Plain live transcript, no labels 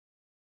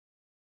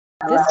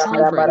This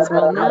conference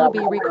will now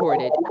be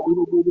recorded.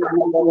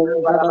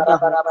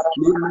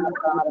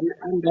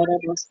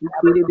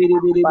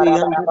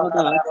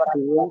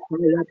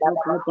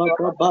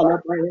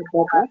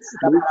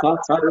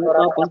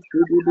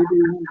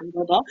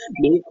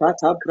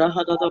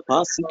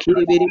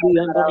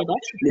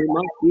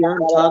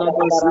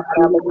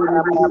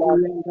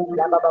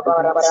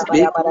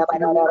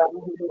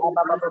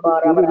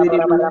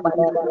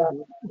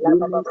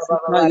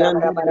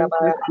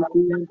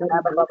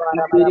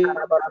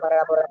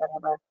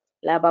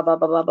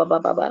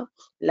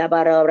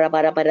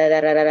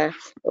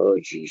 Oh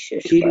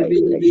Jesus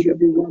Christ, bless you.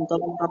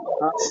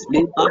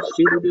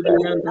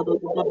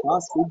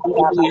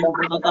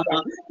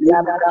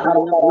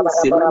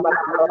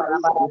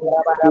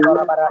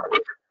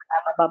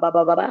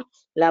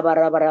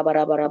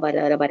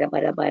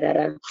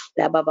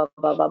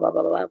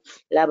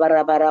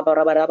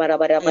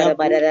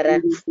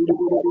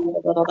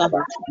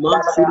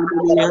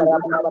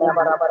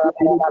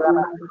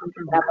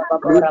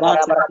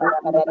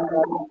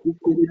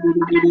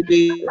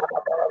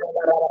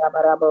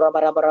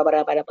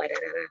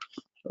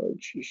 Oh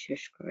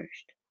Jesus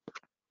Christ.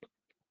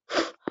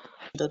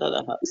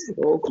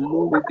 Oh,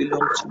 glory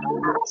belongs to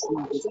you, Lord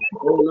Jesus.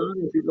 Oh,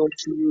 honor belongs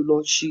to you,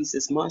 Lord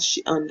Jesus. Mashi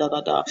and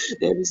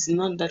There is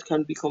none that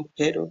can be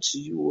compared unto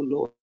you, O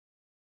Lord.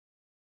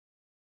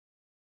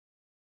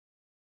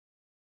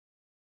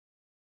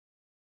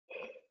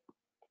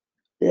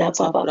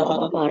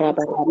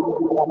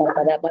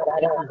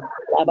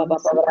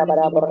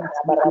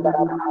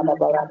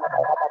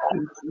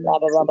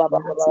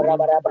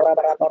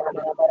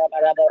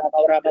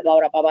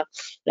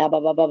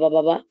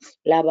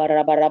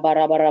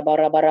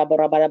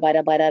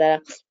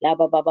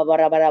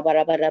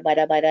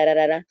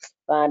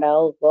 Father,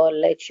 oh God,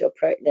 let your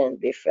presence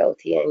be felt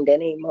here in the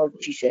name of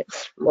Jesus.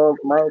 More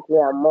mighty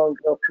among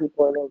your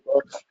people, oh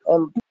God.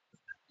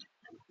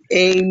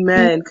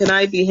 Amen. Can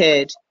I be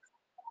heard?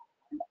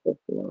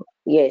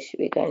 Yes,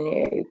 we can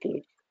hear you,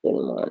 please. Good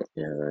morning.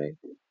 All right.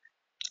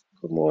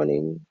 Good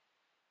morning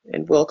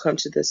and welcome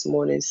to this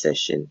morning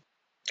session.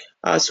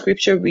 Our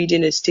scripture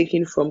reading is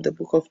taken from the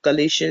book of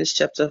Galatians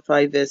chapter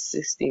 5 verse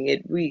 16.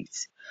 It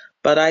reads,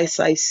 "But as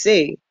I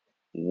say,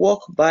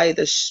 walk by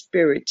the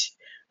Spirit,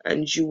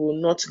 and you will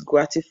not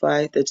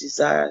gratify the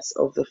desires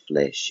of the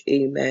flesh."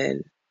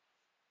 Amen.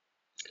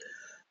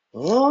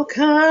 O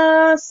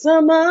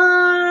kasama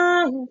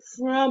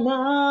frama,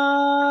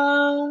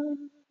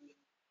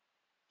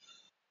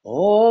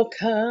 O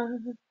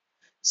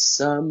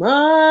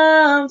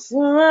kasama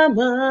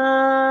frama.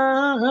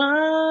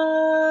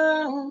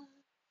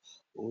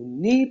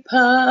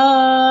 Unipa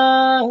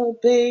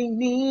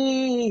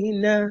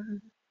benina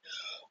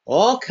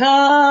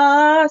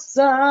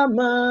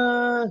okasama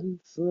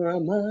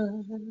frama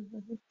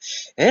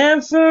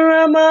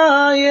enframa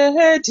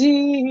yedi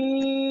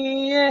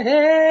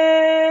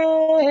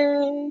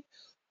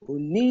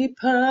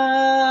unipa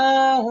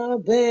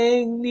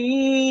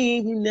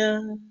benina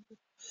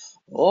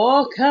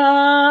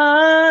okasama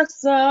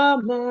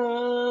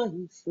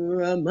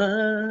frama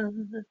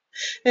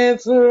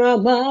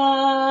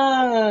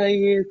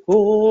Eframayeko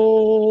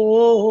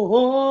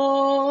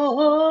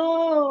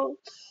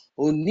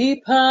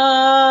Unipa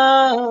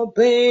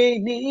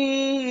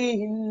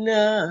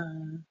Benina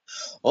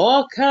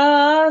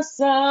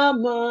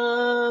Okasama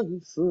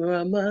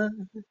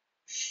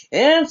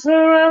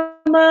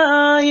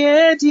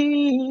Eframayedi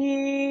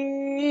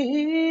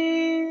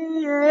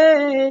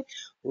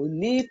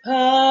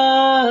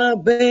Unipa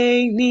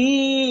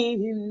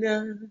Benina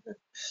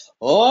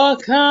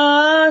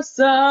Okasama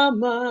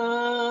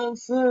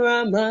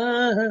Furama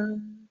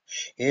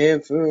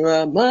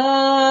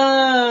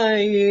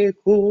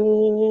Eframayeko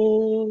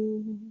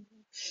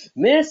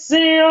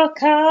Missy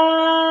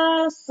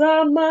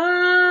Okasama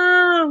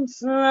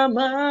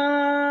Furama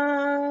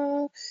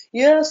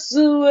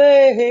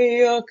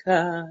Yesue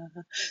Oka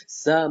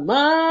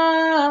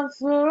Sama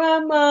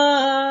Furama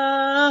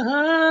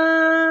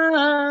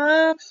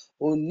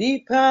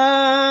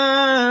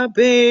Unipa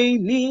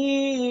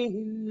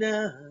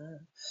Benina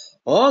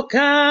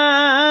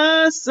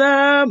Okasama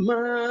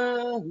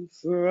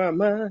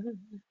Frama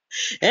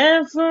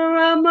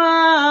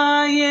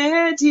Eframa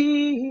Yedi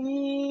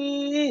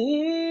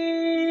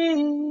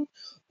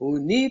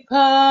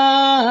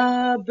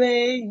Unipa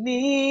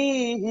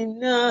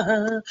Benina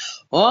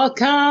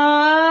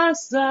Okasama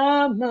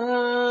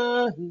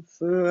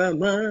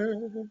Frama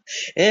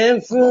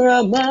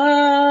Eframa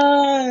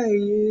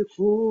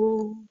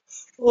Yeku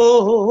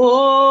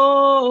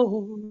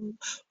Oh,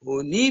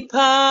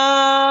 Unipa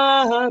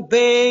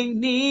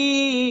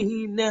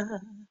Benina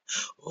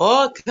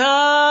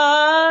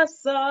Okasama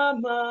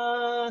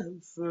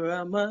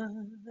Frama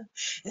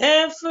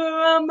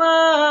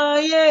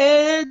Eframa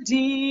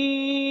Yedi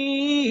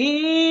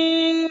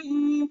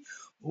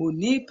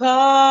Unipa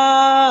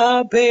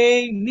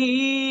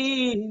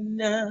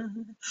Benina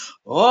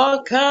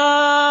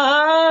Okasama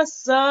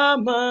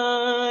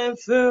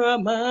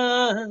Eframa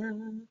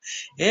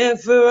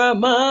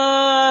Eframayeko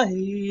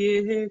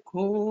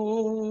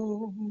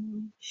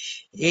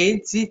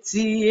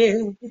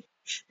entitie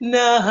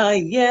na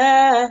ye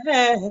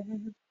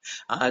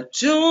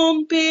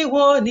ajumbi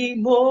woni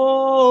mo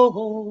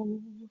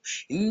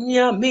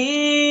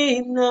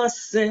nyamina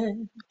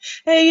sen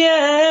eye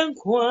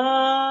kwa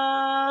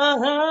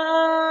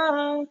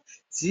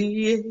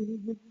tie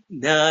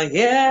na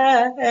ye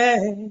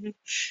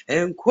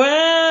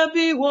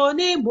enkwabi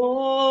woni mo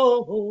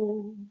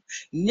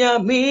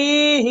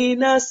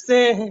nyamina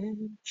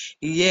sen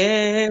eye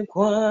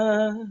kwa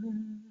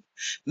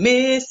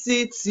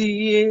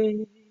mesitie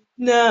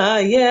na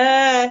ye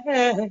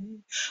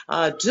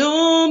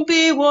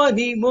adumbi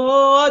woni mo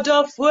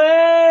dofwe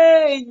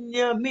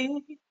nyami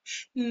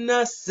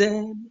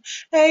nasem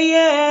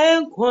eye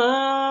kwatie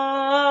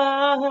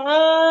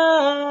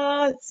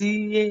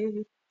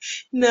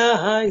na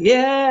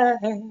ye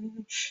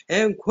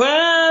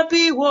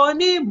enkwabi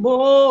woni mo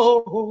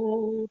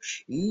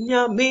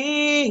nyami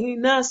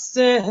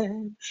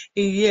nasem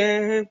eye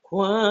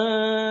kwa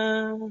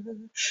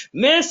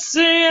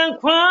Missy and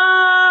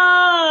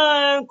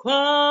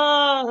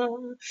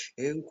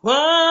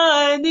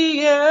Kwani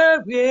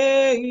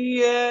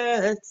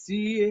Yeti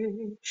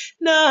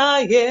na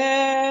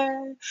ye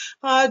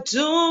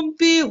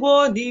Adumbi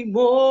woni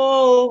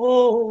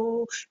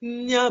mo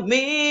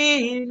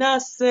Nyami na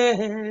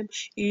sen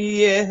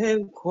ye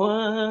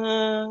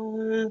kwa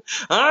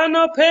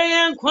Anope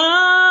and kwa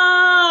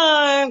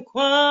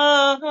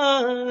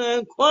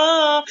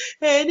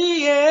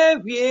Any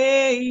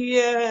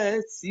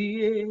yeti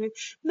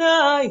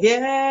na ye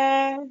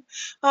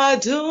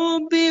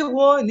adumbi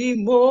woni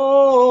mo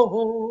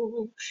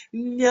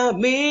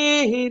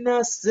nyame na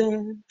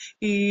sen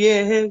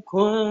ye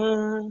kwa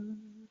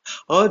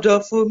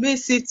odofu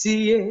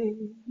misitie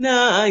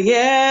na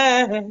ye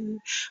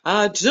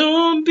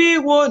adumbi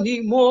woni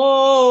mo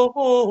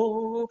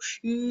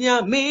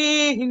nyame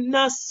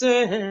na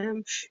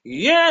sen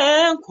ye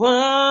kwa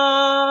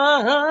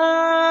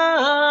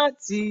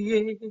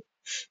tie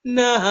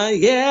na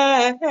ye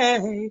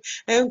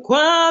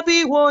enkwabi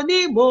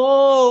woni mo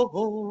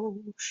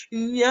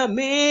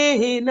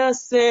nyame na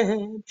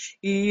sen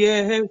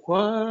ye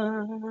kwa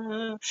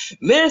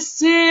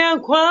mesi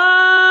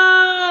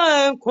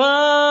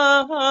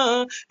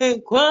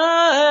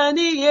enkwa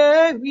ni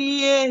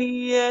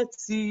ye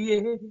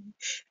tie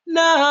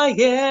na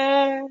ye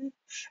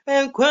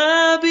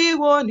enkwabi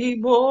woni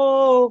mo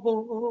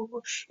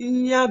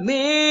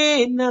nyame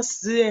na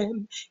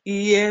sen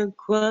ye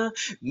kwa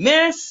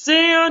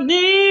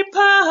Messioni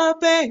pa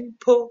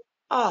benpo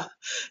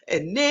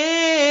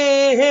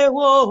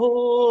enewo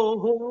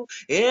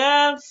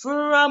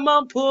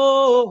eframampo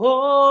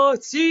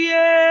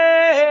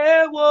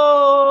tiewo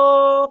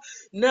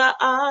na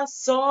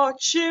aso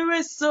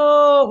chiriso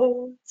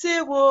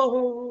tewo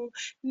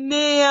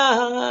nea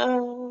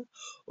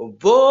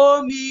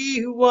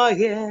bomi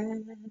waye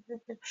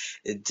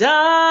da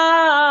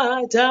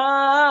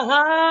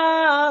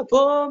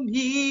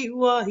bomi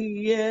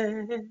waye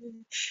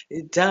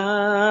da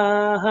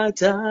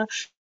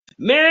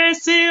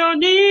Mercy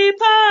oni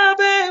pa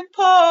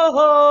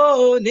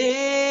po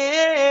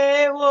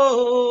ne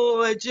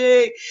wo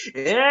je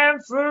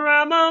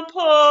emframa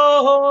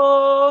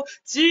po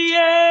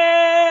tie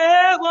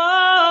wo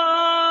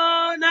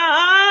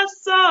na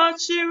sa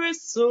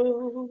chiriso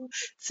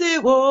te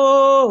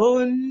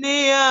wo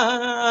nia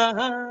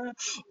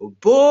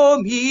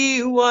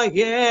bomi wa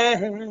ye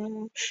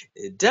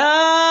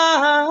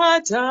da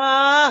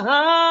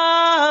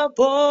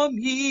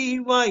bomi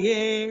wa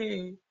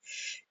ye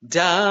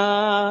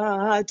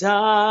Da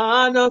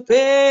no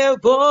pe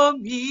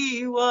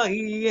bomi wa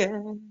ye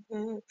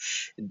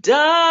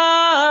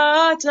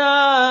da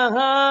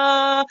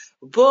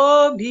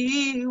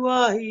bomi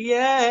wa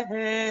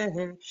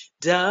ye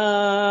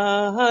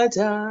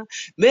da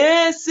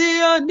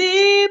mesi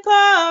oni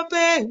pa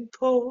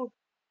benpo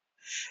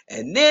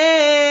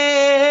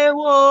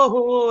enewo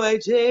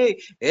eje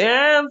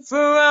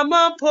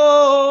emframapo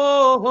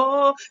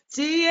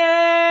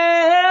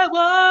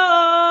tiewo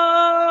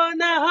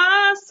na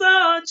hasa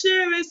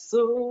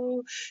chiriso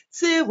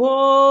tiwo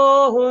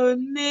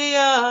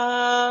nia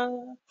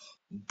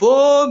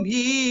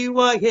bomi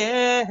wa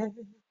ye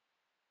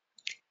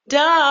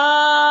da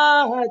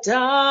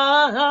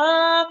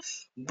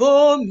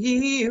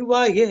bomi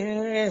wa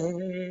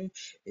ye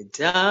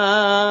da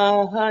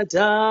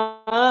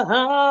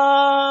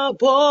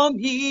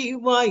bomi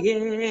wa ye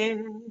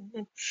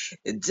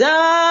da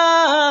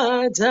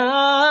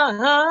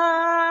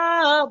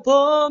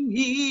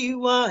bomi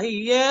wa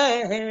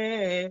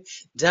ye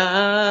da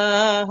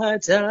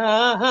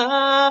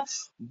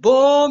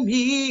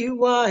bomi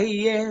wa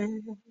ye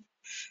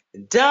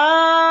da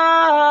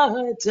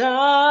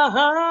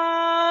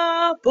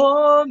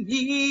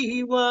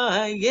bomi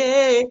wa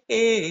ye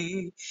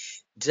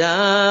da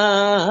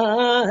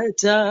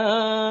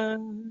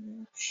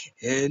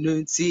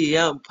enunti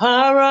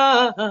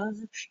ampara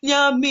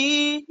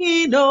nyami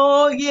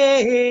no ye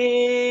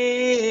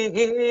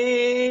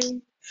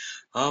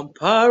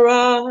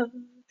ampara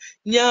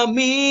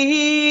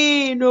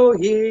nyami no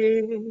ye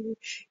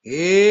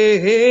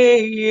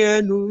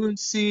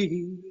enunti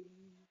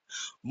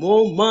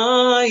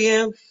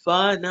Momaye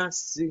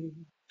fanasi.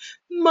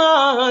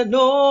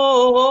 Mano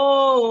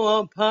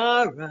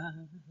ampara.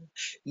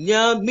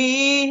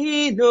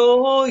 Nyamino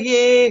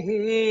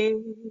ye.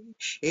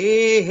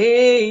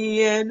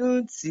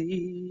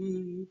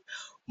 Enuti.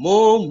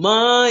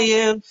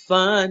 Momaye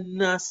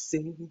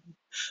fanasi.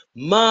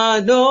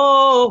 Mano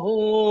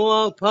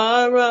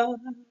ampara.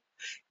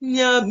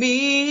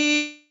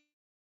 Nyami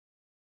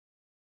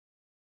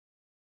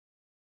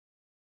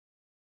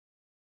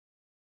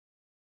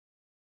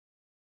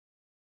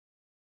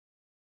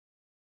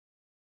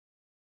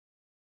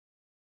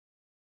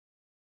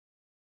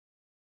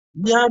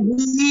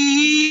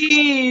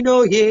Nyamino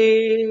ye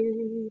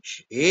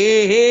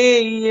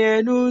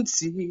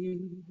enuti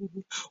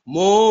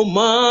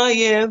moma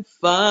ye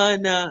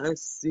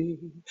fanasi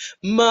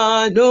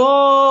mano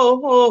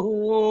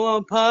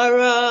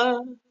para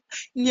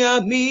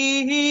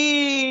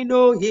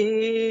Nyamino ye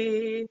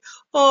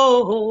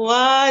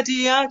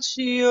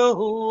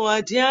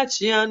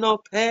adiachi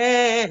anope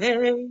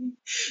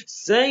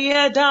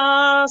sayeda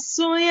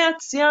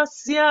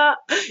suyetiasia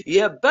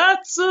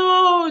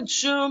Yebatu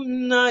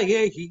jumna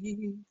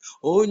yehi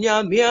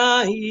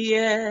onyamia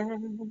ye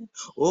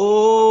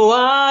o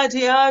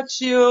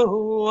adiachi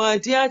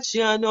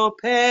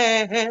anope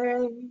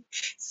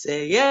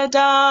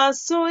seyeda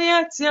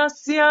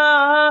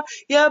suyetiasia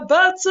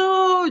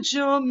yebatu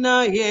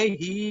jumna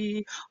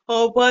yehi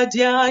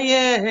obadia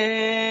ye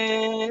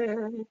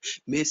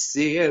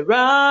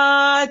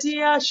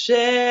misiradia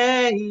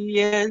she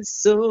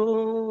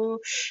yenso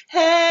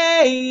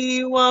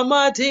Hey,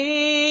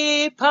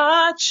 wamadi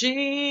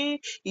pachi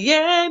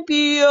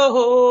yembio.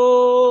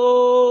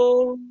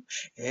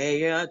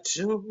 Hey,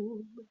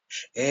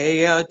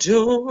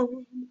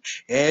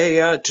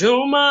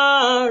 adum,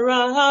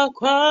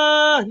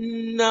 arakwa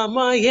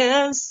nama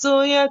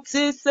yenso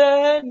yeti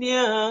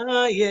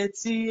senya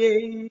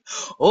yeti.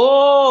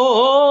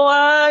 Oh,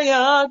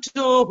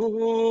 ayadum,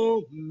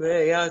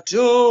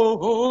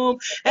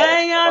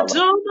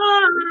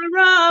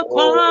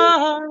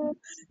 arakwa.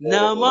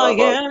 Nama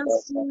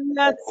Yesu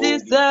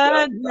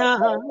yatisanya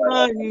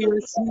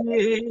Yesu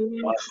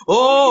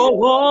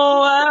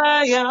oh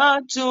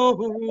ayatu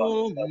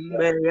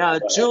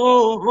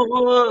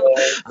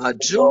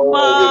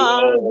ajuma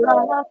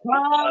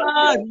rapa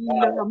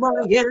Nama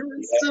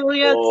Yesu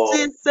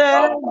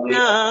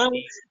yatisanya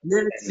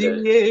Yesu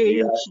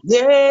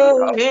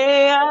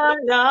ye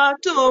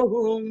ayatu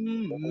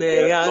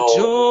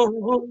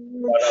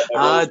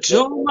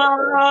ajuma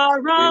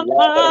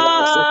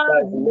rapa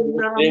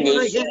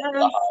Nama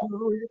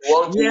Yesu,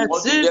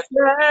 yes, it's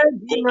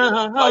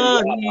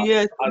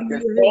yes, as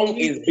the song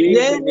is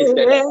being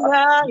ministered,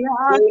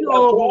 so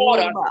that God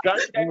has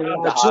granted us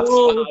the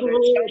chance to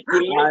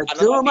live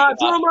another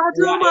day.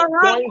 We are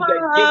enjoying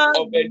the gift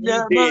of a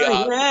new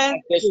day.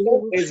 As the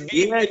song is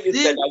being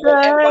ministered,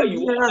 wherever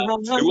you are,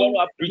 you want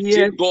to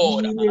appreciate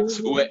God.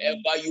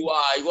 Wherever you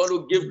are, you want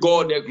to give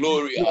God the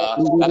glory.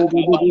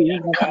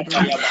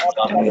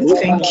 We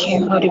thank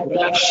you, Lord, we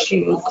bless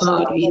you,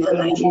 God, we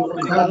honor you,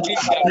 God, we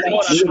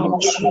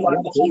exalt you, we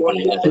give you all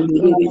the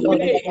glory,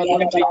 Lord, we give you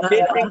all the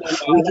honor,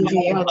 we give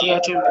you all the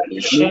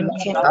adoration,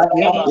 King of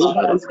Kings,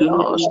 Lord of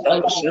Lords,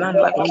 there is none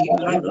like you,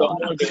 my Lord.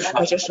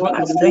 I just want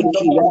to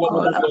thank you,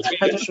 God,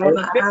 I just want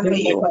to honor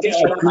you, I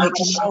just want to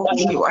exalt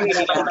you, I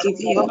give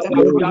you all the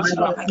praise,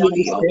 Lord, I give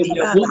you all the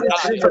honor,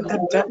 from the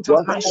depth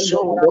of my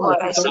soul, God,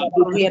 I say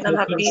glory and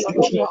honor be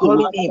unto your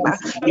holy name.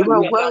 You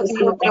are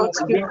worthy, O God,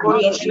 to be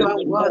praised. You are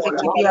worthy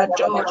to be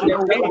adored. You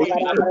are worthy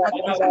to be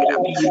magnified.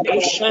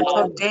 Ancient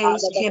of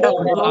days, King of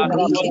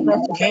glory, King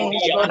of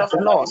kings, Lord of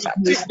lords.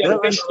 There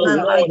is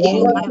none like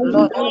you, my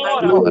Lord and my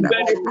God.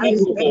 I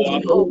thank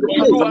you, O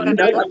God, from the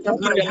depth of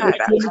my heart.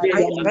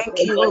 I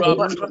thank you, O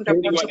God, from the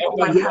bottom of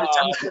my heart.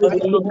 I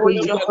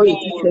praise your holy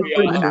name, O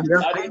God.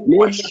 I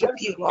worship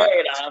you, Lord.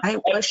 I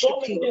worship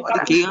you, Lord.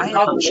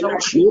 I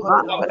exalt you,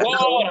 O Lord.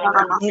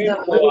 In the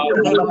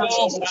mighty name of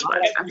Jesus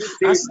Christ,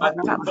 I start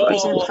that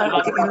praise and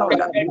thanksgiving, Lord.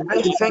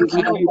 I thank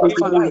you, God,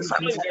 for life.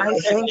 I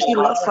thank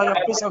you, Lord, for your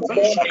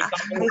preservation.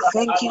 I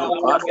thank you,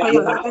 God, for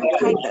your loving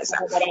kindness.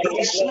 You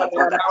deserve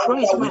all the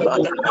praise, my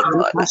Lord and my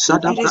God.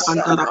 You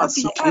deserve all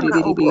the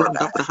honor, oh God.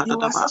 You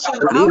are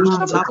such an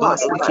awesome God,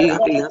 oh God.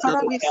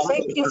 Father, we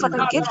thank you for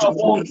the gift of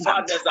life.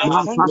 I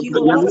thank you,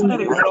 oh God, for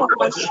the life of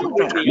my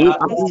children.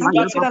 I thank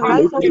you for the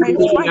life of my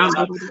friends.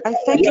 I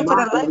thank you for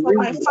the life of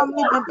my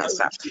family members.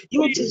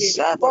 You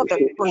deserve all the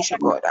praise, oh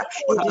God.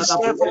 You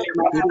deserve all the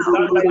honor,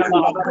 oh God.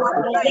 Who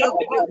am I,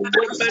 oh God, that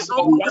my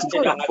soul is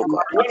full of, oh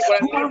God?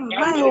 Who am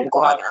I, oh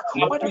God?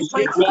 What is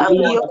my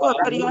family, oh God,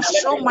 that you are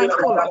so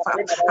mindful of?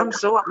 I'm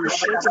so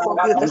appreciative of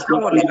you this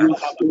morning.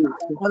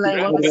 All I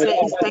want to say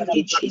is thank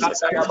you,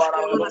 Jesus. I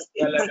want to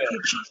say thank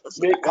you, Jesus.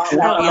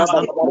 I want to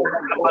say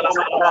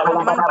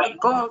am I the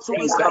God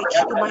who is like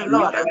you, my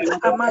Lord?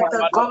 Am I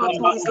the God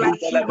who is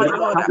like you, my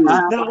Lord?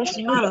 There is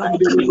none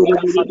like you.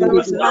 There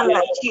is none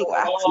like you.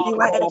 You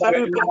are a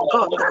very big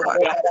God, oh God.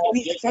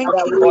 We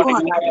thank you,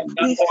 God.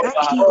 We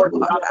thank you,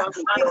 God.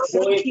 We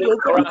thank you,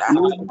 God,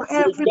 for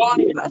every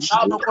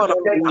blessing, oh God,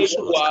 upon us,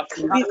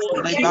 nostrils. We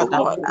thank you, O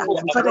God,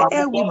 for the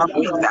air we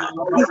breathe.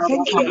 We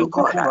thank you, O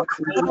God,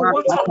 for the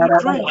water we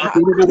drink.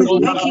 We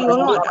thank you, O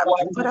Lord,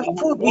 for the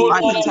food we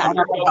eat.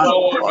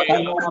 Oh God,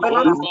 a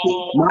lot of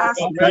people are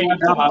sick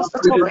in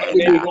hospital bed.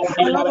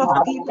 A lot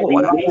of people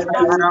are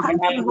stuck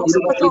in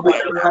hospital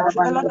bed.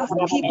 A lot of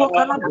people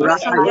cannot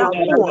breathe on their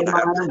own.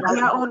 They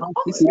are on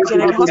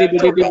oxygen in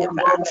hospital bed.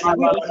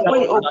 We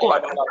pray, oh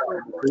God.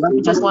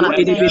 We just want to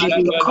thank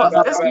you because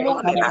this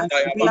morning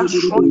we are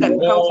strong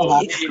and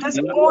healthy. This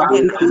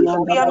morning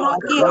we are not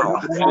ill.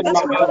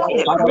 This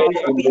morning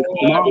we are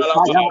you, my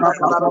Lord.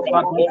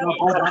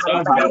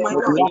 Thank you.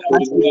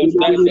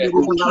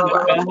 I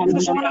just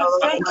want to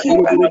thank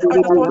you. I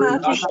just want to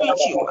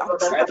appreciate you.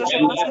 I just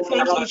want to say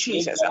thank you,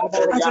 Jesus.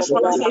 I just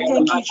want to say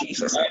thank you,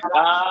 Jesus.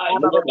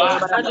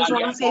 I just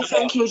want to say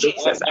thank you,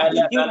 Jesus.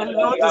 You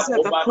alone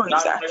deserve the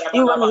praise.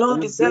 You alone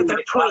deserve the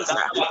praise.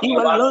 You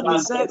alone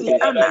deserve the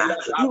honor.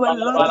 You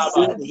alone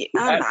deserve the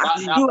honor.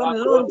 You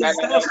alone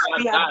deserve to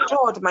be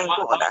adored, my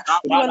God.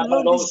 You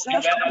alone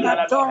deserve to be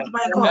adored,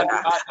 my God.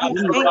 I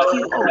thank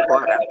you, oh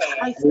God.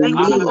 I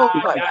thank you, oh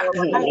God.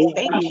 I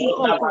thank you,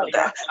 oh God.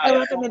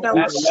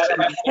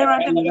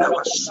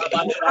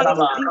 I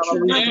thank you,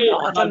 my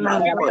Lord and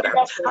my God.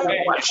 I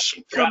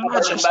worship your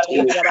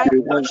majesty. I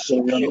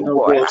worship you,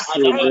 God.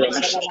 I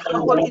worship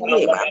your holy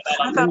name.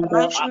 At the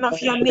mention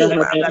of your name,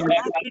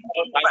 every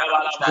knee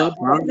bows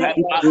and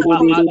every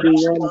tongue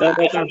confess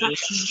that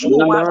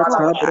you are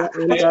God.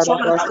 I just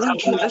want to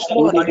thank you this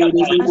morning.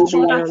 I just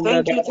want to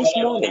thank you this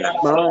morning.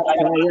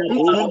 I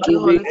thank you,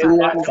 Holy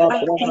Father.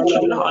 I thank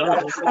you, Lord.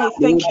 I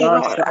thank you,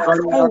 Lord.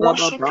 I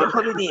worship your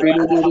holy name.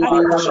 I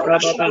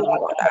exalt you,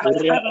 God.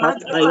 I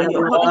magnify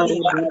your holy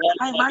name.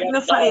 I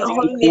magnify your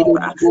holy name.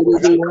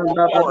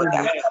 God,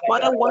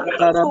 what a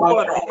wonderful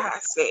God I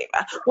have saved.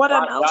 What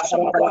an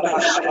awesome God I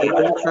serve.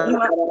 You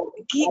are the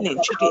beginning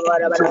to the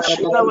end.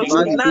 There is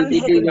none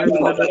hidden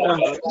before you.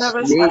 There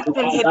is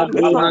nothing hidden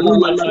before you.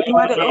 You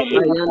are the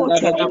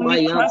omnipotent,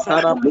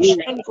 omnipresent,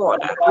 omniscient God.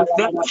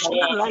 There is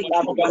none like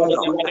you, my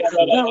Lord.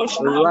 There is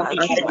none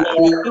like you.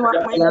 You are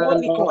my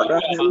holy God,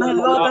 my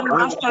Lord and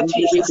Master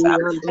Jesus.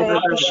 I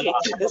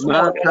appreciate you this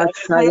morning.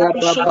 I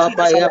appreciate you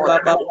this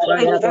morning.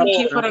 I thank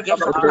you for the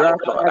gift of life,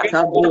 Lord.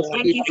 I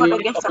thank you for the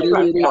gift of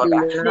life, Lord.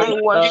 I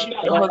worship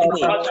your holy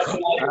name.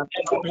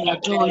 I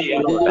adore you,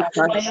 Lord.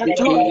 I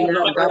adore you,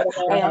 Lord.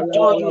 I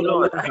adore you,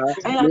 Lord.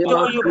 I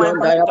adore you, my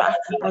Master.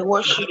 I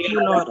worship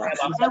you, Lord.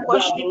 I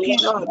worship you,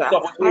 Lord.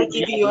 I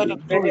give you all the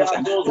praise.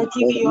 I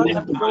give you all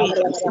the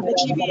praise. I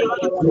give you all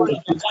the praise.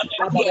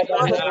 I give you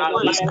all the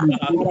praise.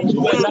 You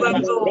deserve it,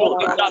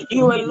 Lord.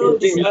 You alone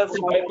deserve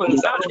to be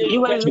praised.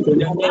 You alone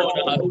deserve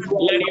to be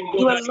honored.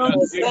 You alone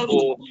deserve to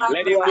be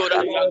magnified.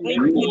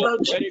 Thank you,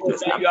 Lord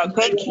Jesus.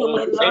 Thank you,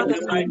 my Lord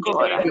and my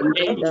God.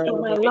 Thank you,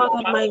 my Lord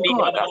and my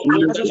God.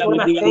 I just want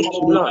to thank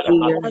you, Lord.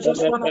 I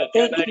just want to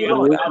thank you,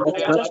 Lord.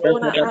 I just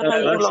want to honor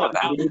you, Lord.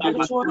 I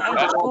just want to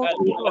exalt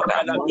you, Lord.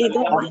 In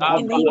the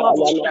mighty name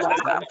of Jesus.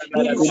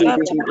 You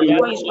deserve to be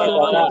praised, my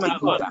Lord and my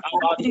God.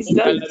 You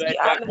deserve to be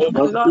honored,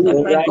 my Lord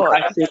and my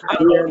God.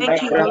 I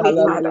thank you, Holy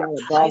Father.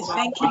 I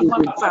thank you,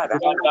 Holy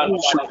Father.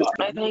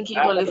 I thank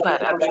you, Holy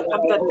Father,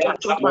 from the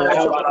depth of my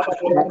soul,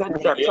 from the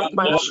depth of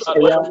my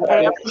soul. I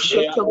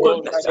appreciate your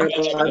goodness,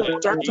 from the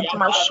depth of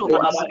my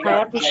soul. I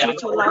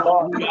appreciate your love.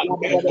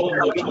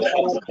 I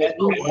appreciate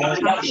you.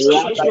 I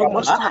appreciate you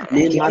most high.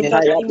 In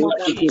the name of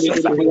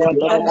Jesus.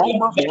 In the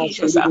name of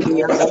Jesus.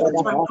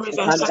 Accept my praise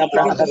and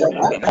thanksgiving this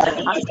morning.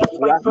 Accept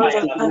my praise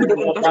and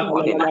thanksgiving this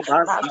morning.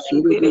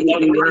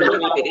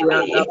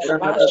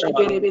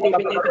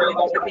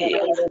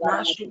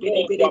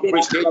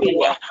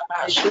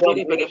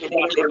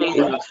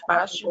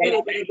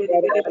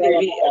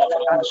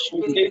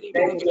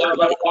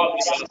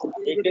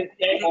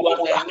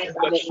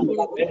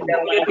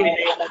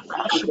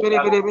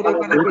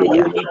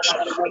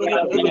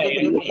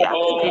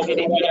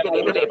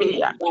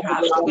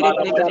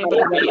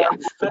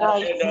 But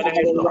I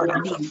thank you, Lord.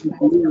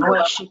 I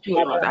worship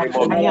you, Lord. I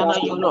honor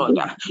you, Lord.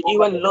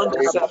 You alone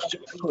deserve to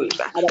be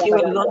praised. You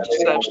alone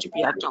deserve to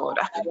be adored.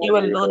 You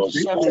alone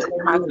deserve to be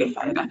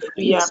magnified.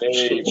 We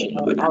appreciate you,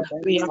 Lord.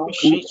 We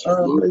appreciate you,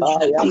 Lord.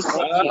 We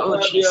thank you, oh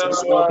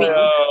Jesus. We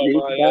thank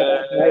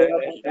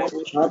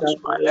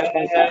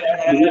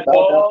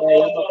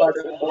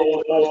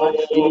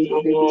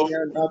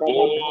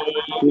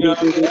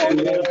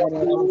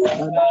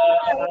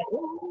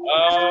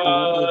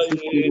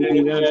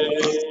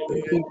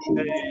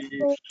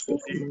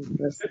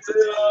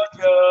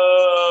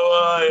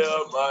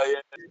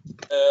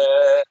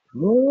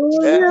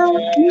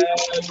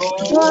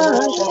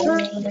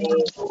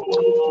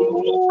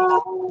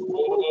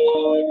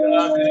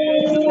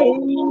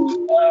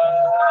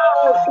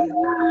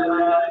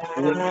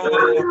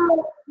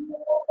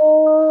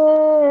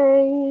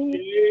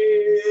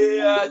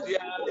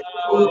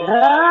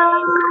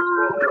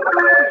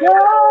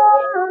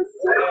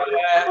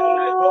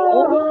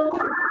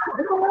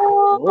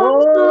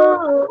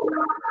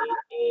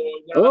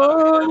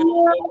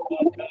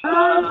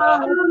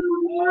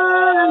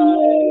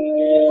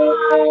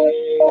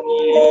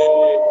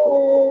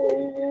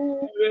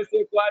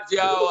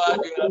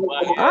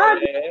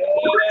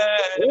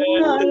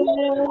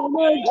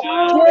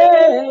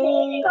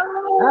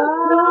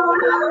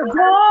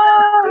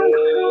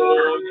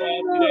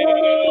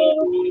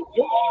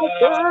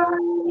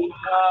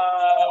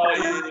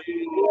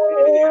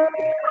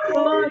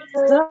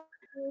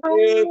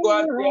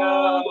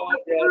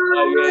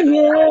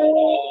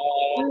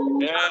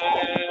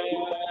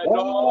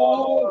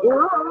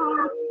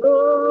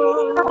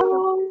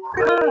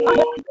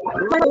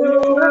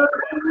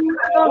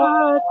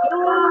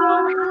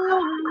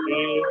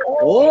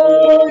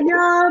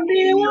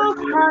Onyami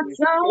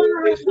wakata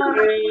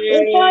ukataye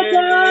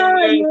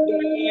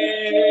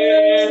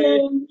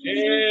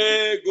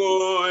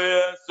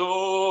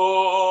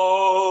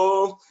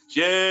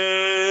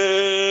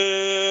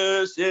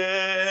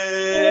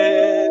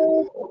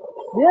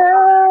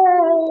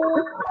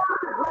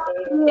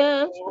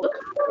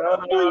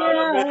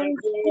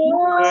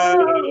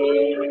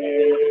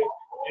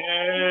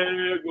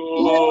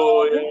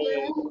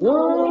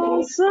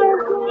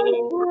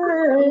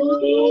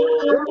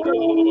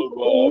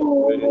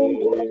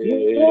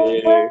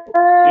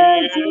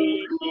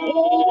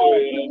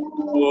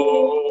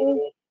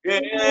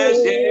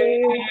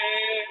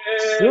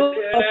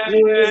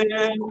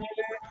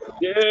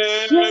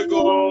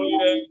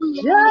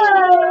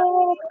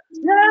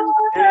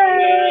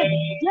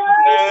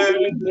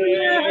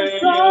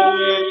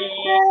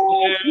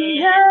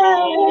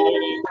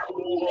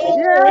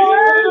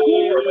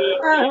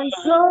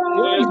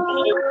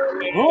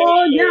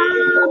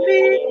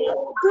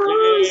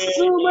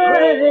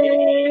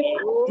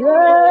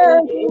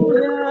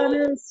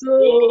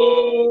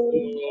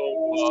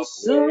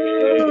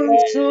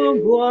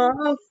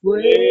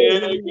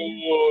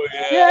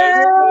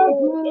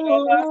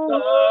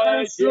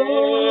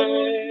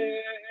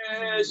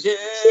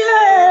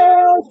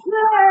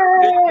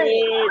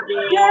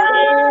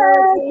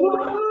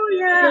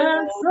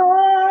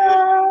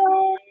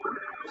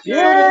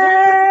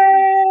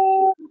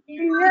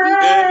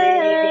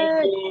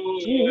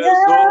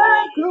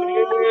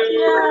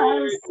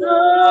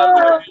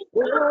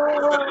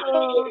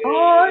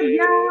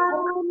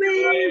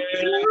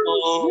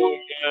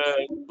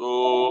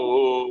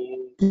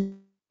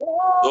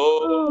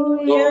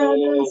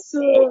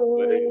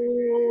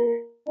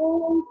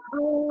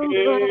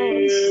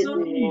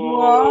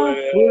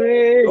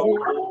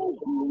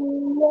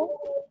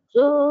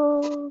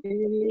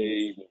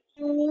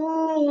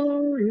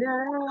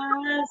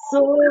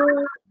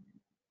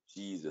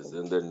Jesus,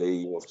 in the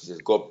name of Jesus.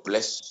 God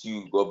bless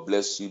you. God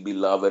bless you,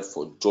 beloved,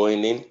 for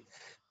joining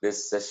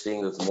this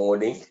session this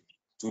morning.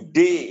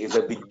 Today is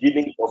the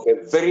beginning of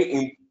a very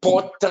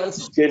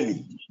important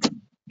journey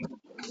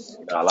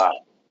in our life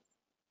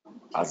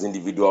as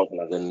individuals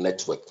and as a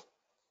network.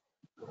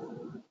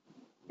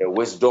 The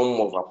wisdom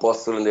of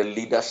apostle and the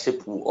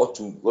leadership we ought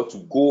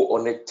to go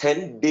on a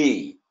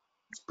 10-day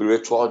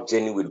spiritual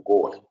journey with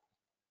God.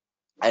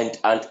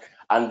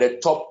 And the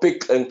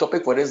topic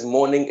for this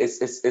morning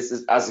is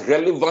as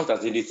relevant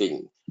as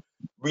anything.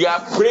 We are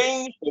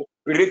praying for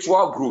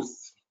spiritual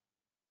growth.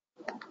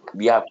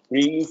 We are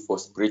praying for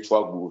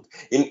spiritual growth.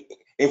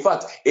 In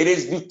fact, it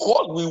is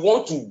because we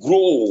want to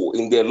grow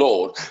in the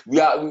Lord. We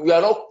don't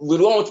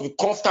want to be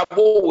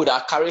comfortable with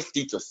our current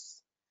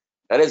status.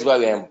 That is why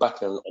we are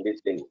embarking on this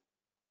thing.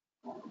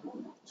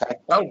 So I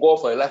thank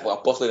God for the life of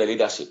apostle and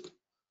leadership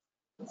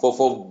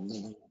for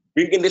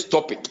bringing this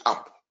topic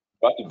up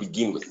to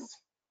begin with.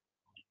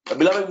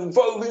 Beloved,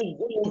 before we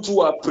go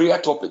into our prayer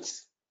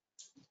topics,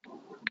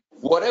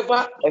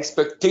 whatever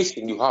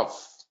expectation you have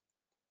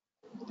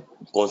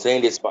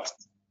concerning this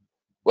fast,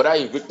 whether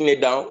you've written it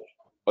down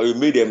or you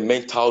made a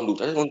mental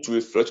note, I just want to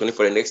reflect on it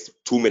for the next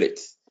 2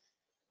 minutes.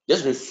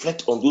 Just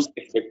reflect on those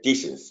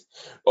expectations.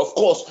 Of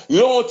course, you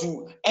don't want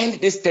to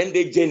end this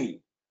 10-day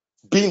journey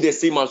being the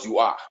same as you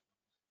are.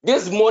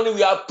 This morning,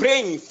 we are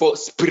praying for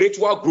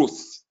spiritual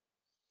growth.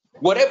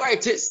 Whatever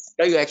it is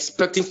that you are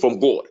expecting from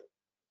God,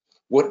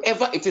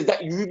 whatever it is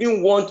that you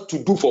even want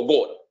to do for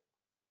God,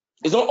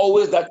 it's not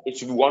always that it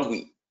should be one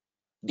way.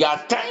 There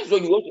are times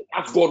when you want to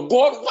ask God,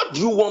 God, what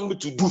do you want me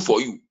to do for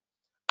you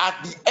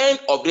at the end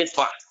of this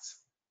fast?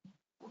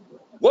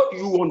 What do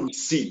you want to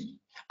see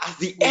at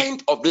the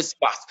end of this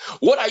fast?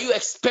 What are you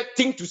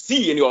expecting to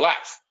see in your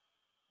life?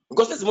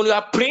 Because this morning you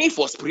are praying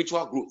for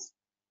spiritual growth.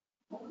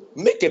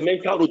 Make a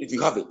mental note if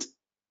you have it.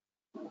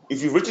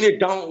 If you've written it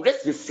down,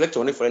 let's reflect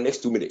on it for the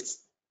next 2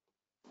 minutes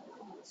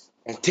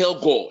and tell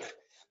God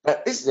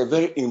that this is a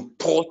very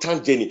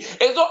important journey.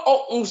 It's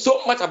not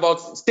so much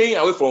about staying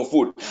away from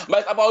food, but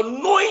it's about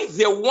knowing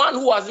the one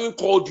who has even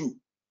called you.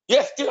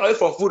 Yes, staying away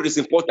from food is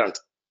important,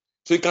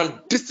 so you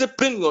can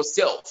discipline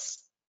yourself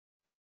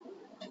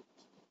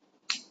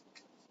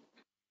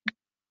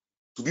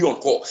to be on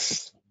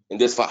course in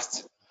this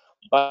fast.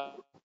 But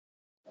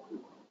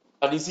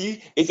you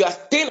see, if you are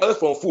staying away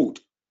from food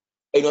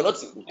and you're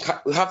not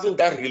having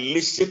that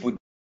relationship with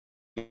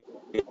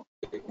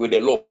the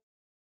Lord,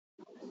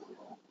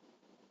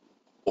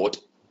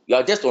 you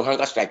are just on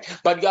hunger strike.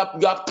 But you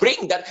are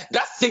praying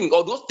that thing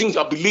or those things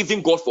you are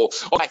believing God for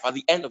life at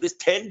the end of this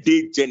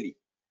 10-day journey.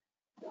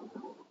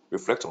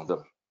 Reflect on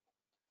them.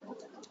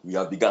 We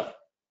have begun.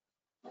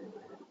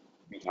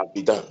 We have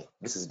begun.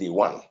 This is day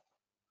one.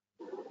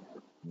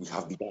 We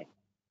have begun.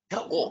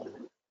 Tell God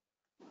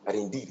that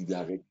indeed we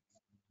are ready.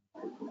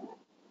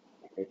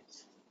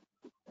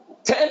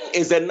 10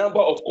 is the number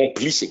of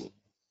completion.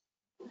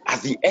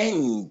 At the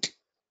end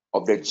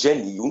of the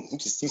journey, you need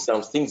to see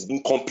some things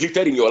being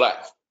completed in your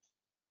life.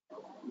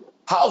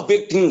 How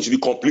big things will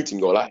be complete in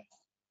your life?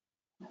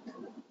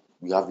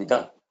 We have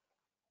begun.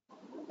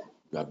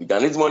 We have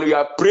begun. This morning we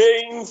are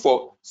praying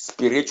for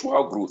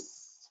spiritual growth.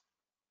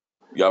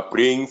 We are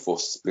praying for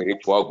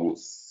spiritual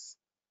growth.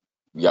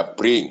 We are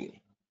praying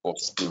for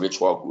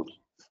spiritual growth.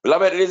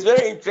 Beloved, it is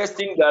very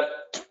interesting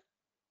that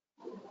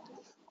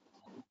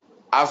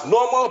as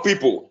normal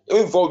people,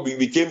 even before we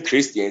became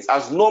Christians,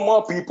 as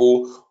normal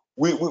people,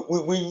 we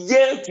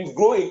yearn to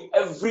grow in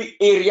every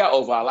area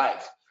of our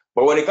life.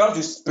 But when it comes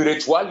to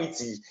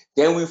spirituality,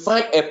 then we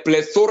find a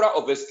plethora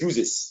of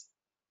excuses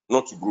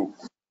not to grow.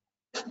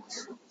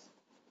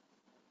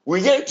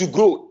 We yearn to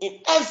grow in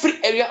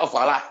every area of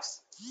our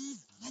lives.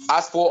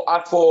 As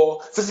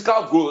for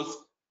physical growth,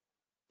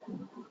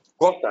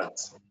 constant.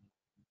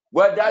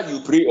 Whether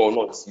you pray or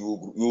not,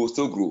 you will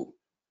still grow.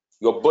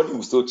 Your body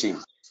will still change.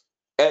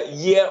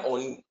 Year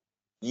in,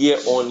 year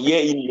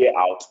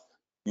out,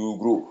 you will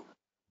grow.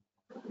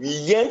 We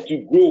yearn to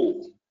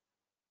grow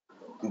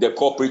in the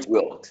corporate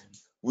world.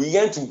 We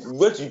yearn to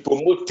be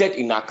promoted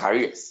in our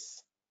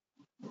careers.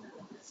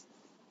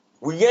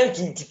 We yearn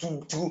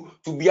to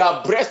be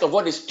abreast of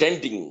what is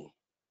trending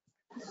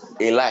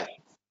in life.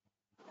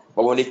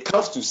 But when it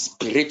comes to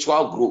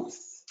spiritual growth,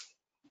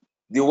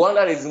 the one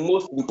that is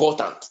most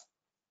important,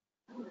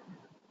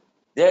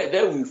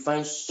 there we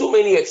find so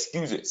many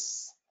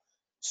excuses.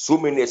 So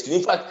many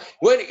excuses. In fact,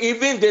 when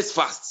even this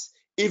fast,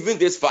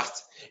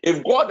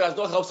 if God does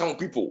not help some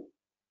people,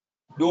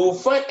 they will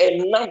find a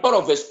number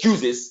of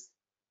excuses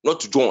not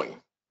to join.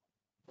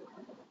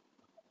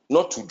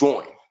 Not to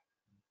join.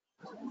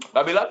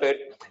 But beloved,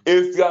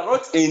 if you are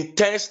not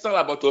intentional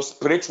about your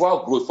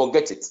spiritual growth,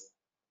 forget it.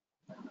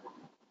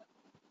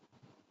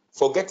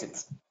 Forget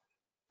it.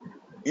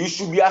 You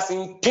should be as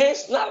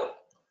intentional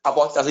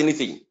about it as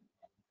anything.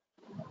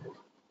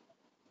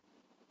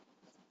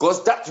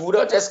 Because that will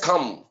not just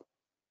come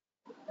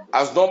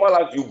as normal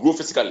as you grow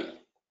physically.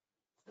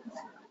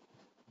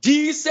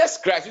 Jesus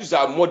Christ is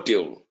our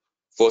model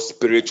for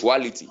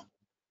spirituality.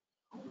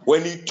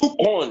 When he took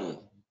on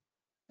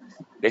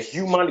the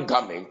human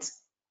garment,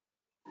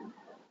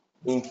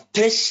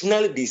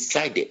 intentionally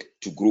decided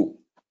to grow.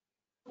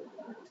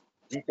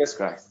 Jesus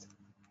Christ.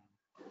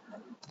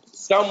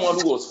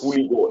 Someone who was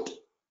fully God.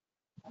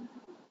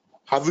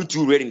 Haven't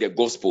you read in the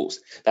Gospels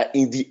that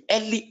in the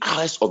early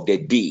hours of the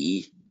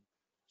day,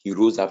 he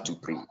rose up to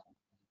pray?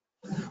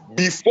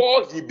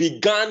 Before he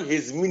began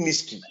his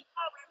ministry,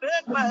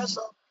 he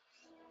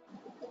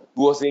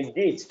was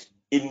engaged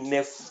in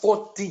a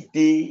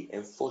 40-day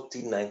and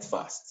 40-night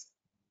fast.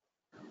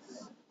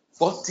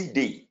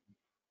 40-day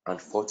and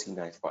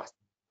 40-night fast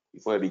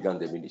before he began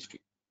the ministry.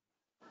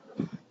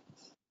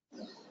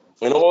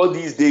 And all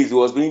these days, he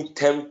was being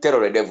tempted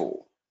of the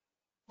devil.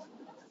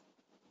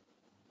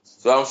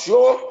 So I'm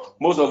sure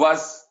most of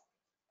us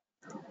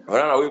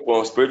run away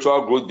from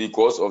spiritual growth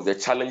because of the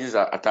challenges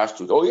that are attached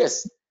to it. Oh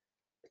yes,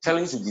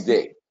 challenges will be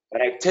there.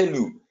 But I tell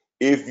you,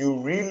 if you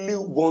really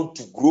want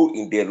to grow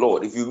in the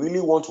Lord, if you really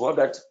want to have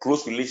that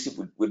close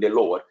relationship with the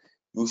Lord,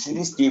 you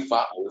shouldn't stay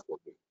far away from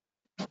him.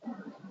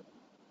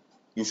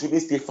 You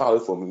shouldn't stay far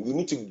away from him. You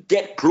need to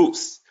get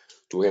close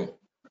to him.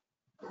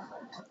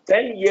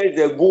 10 years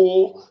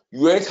ago,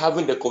 you weren't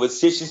having the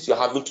conversations you're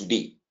having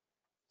today.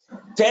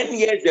 10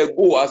 years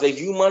ago, as a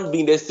human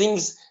being, the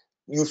things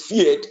you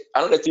feared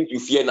are not the things you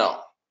fear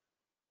now.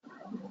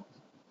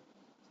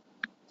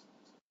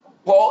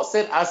 Paul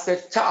said, as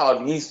a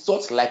child, he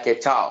thought like a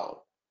child.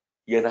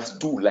 He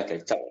understood like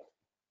a child.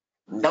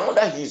 Now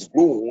that he's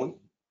grown,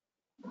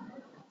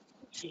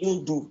 he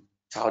don't do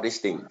childish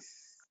things.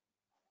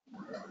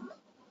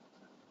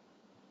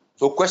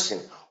 So question,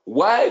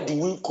 why do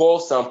we call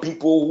some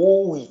people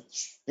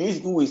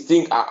who we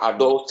think are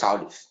adults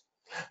childish?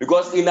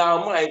 Because in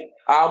our minds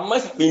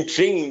have been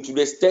trained to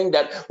the extent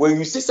that when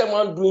you see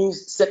someone doing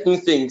certain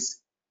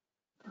things,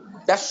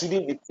 that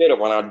shouldn't be said of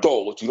an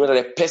adult. You know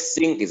that a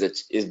person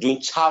is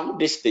doing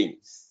childish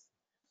things.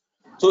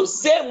 So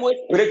same way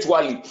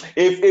spiritually,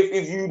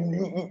 if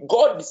you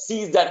God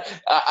sees that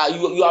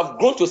you have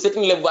grown to a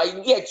certain level,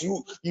 and yet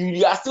you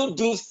are still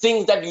doing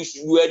things that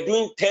you were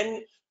doing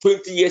 10,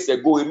 20 years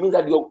ago, it means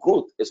that your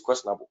growth is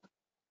questionable.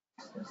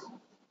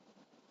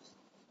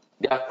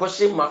 There are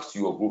question marks to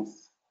your growth.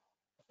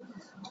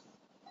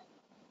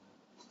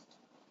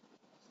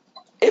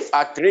 If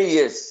at 3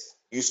 years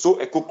you saw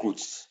a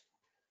cockroach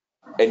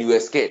and you were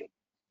scared,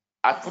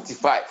 at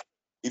 45,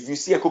 if you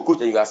see a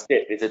cockroach and you are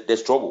scared,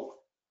 there's trouble.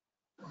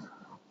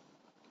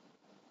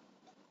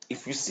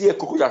 If you see a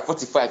cockroach at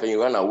 45 and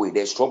you run away,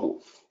 there's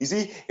trouble. You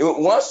see,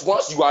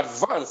 once you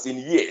advance in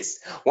years,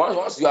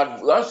 once you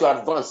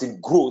advance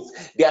in growth,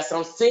 there are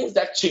some things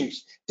that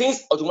change.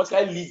 Things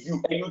automatically leave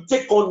you, and you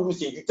take on new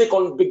things. You take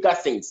on bigger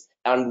things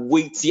and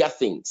weightier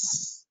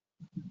things.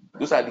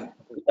 Those are the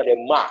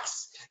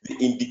marks, the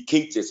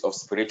indicators of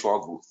spiritual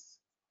growth.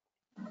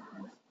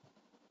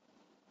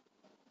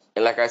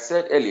 And like I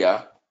said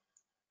earlier,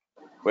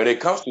 when it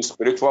comes to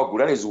spiritual growth,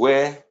 that is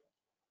where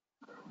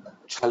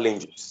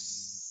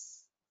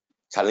challenges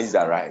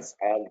arise.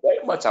 I am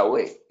very much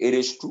aware. It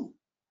is true.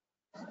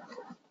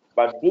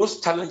 But those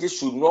challenges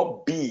should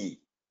not be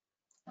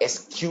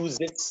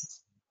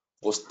excuses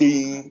for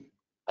staying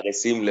at the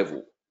same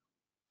level.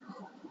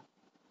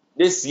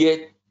 This year,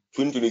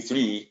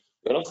 2023,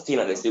 you're not staying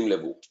at the same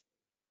level.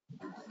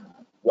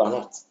 You are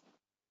not.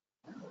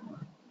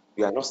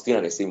 You are not staying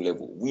at the same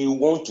level. We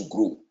want to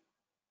grow.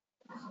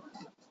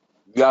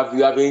 You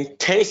have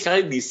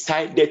intentionally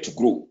decided to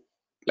grow,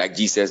 like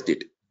Jesus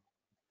did.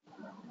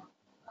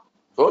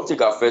 So let's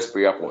take our first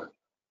prayer point.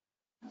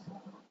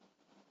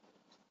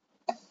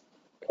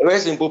 A very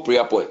simple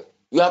prayer point.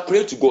 You are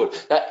praying to God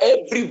that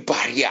every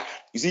barrier,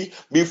 you see,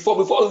 before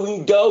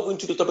we delve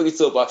into the topic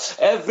itself,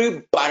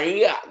 every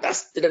barrier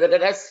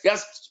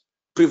that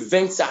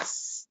prevents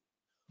us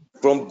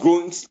from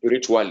growing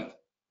spiritually.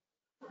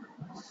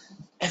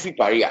 Every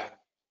barrier.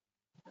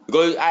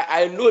 Because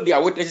I know there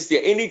are witnesses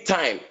here.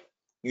 Anytime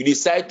you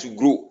decide to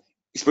grow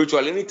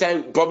spiritually, anytime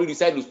you probably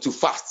decide to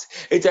fast,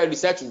 anytime you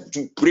decide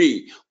to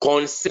pray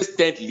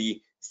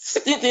consistently,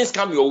 certain things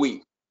come your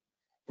way.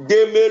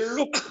 They may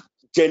look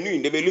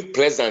genuine, they may look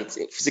pleasant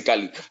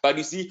physically, but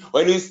you see,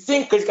 when you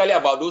think critically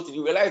about those things,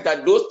 you realize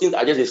that those things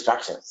are just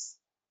distractions.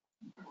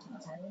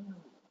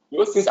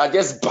 Those things are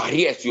just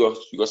barriers to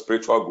your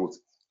spiritual growth.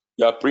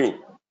 You are praying.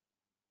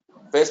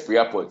 First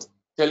prayer point,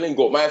 telling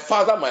God, my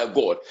Father, my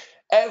God,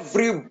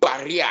 every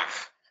barrier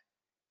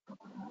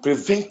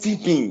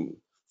preventing me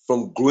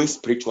from growing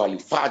spiritually,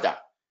 Father,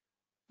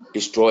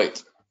 destroy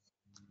it.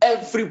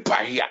 Every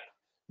barrier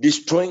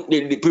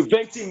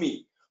preventing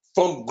me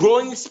from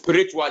growing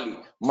spiritually,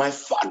 my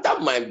Father,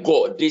 my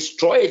God,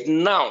 destroy it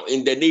now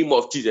in the name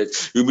of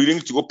Jesus. You begin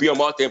to open your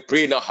mouth and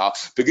pray now.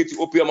 Begin to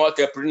open your mouth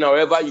and pray now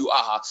wherever you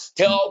are.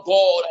 Tell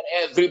God that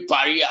every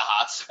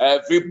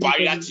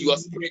barrier to your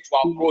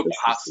spiritual growth,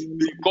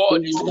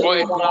 God destroy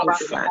it now.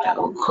 Father,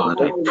 oh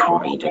God, I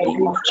pray in the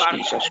name of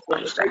Jesus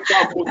Christ. I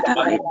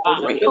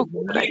pray, oh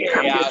God, I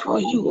come before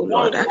you, oh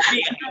Lord.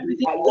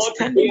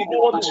 Standing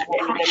for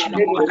destruction,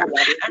 oh God.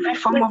 Every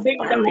form of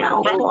barrier,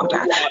 oh God,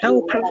 that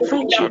will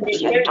prevent your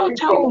dear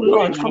daughter, oh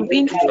Lord, from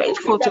being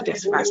faithful to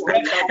this fast.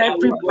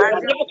 Every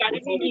barrier,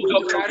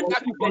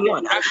 oh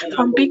Lord,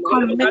 from being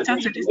committed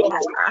to this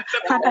fast.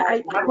 Father,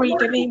 I pray in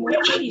the name of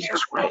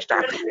Jesus Christ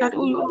that,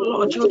 oh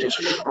Lord, you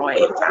destroy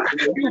it.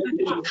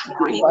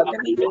 Destroy it in the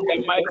name of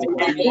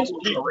Jesus.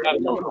 Destroy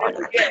it, oh Lord.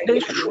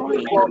 Destroy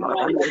it, oh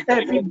Lord.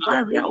 Every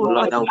barrier, oh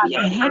Lord, that will be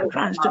a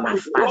hindrance to my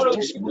fast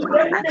this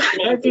morning.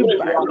 Every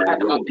barrier that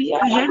will be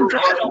a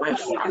hindrance to my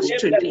fast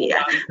today.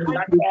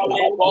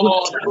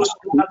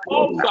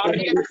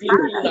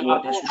 Father, you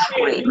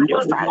destroy it with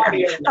your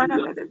fire. Father,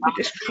 let it be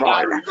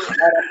destroyed.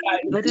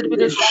 Let it be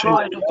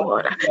destroyed, oh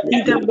God.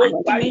 In the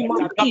mighty name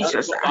of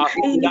Jesus.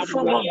 Any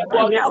form of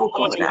barrier, oh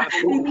God.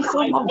 Any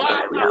form of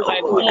barrier, oh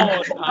God.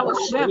 That will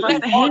serve as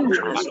a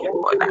hindrance, oh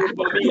God.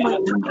 To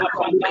my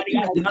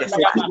commitment in this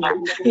fast.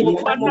 Any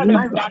form of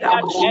barrier that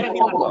will serve,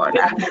 oh God,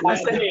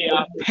 as a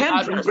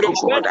hindrance, oh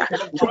God,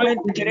 to my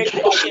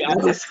dedication to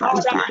this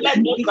fast.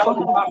 Any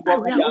form of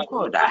barrier, oh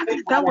God,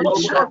 that would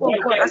serve, oh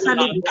God, as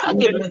an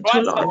impediment, oh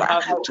Lord,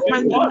 to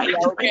my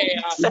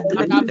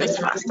discipline in this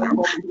fast.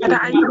 But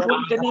I pray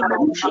in the name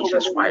of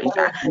Jesus Christ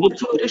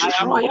that you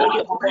destroy it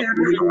with your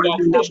fire now. Destroy it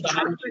with your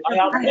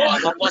fire now.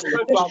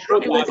 Destroy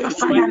it with your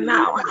fire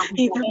now.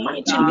 In the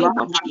mighty name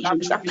of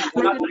Jesus.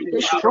 Let it be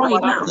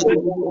destroyed now.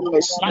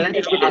 Let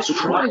it be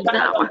destroyed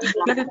now.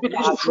 Let it be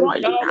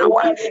destroyed now.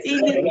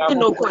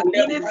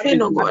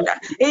 Anything, oh God,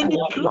 any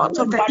plot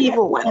of the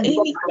evil one,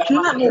 any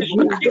plan, oh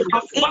God,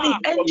 of any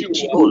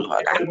entity, oh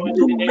Lord,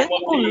 to make,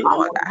 oh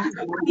Lord,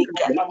 me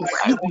get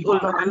weary, oh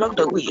Lord, along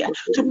the way,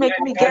 to make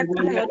me get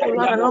tired, oh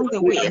Lord, along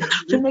the way,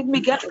 to make me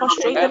get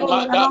frustrated, oh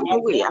Lord, along the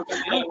way.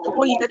 I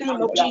pray in the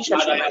name of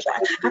Jesus Christ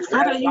that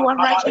Father, you are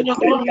right in your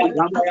glory and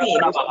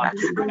intervene, oh God,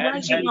 and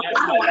rise in your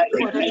power,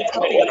 God, and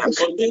intervene.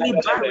 Any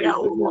barrier,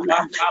 oh God,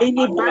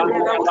 any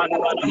barrier that will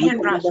serve as a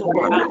hindrance, oh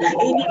God,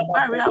 any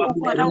barrier, oh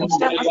God, that will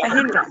serve as a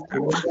hindrance,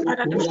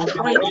 Father,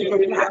 destroy it with your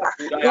blood,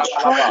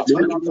 destroy it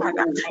with your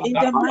Father, in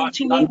the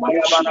mighty name of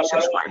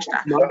Jesus Christ.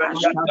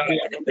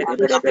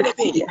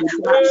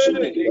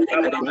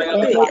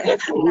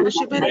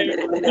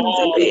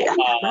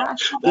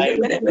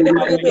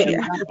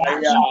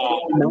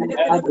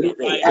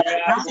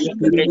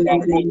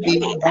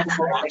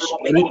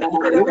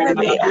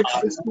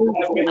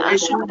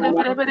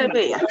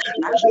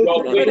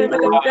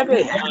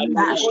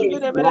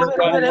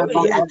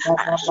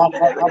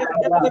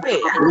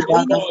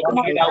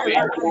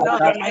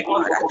 Lord and my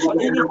God,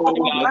 any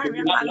form of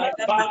barrier, my Lord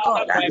and my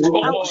God,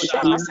 that will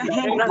serve as a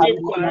hindrance,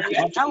 oh God,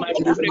 that will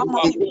be a form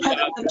of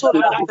impediment, oh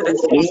Lord, to the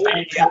fast.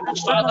 I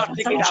stand up and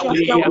fellowship of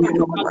your word,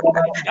 oh God,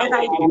 and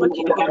I break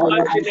it, oh God.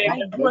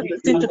 I break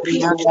it into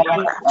pieces, oh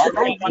God.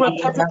 I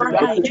break every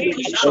barrier into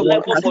pieces, oh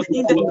God.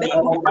 In the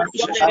name of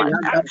Jesus Christ,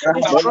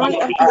 destroy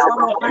every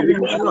form of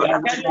barrier, my Lord.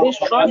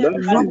 Destroy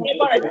every form of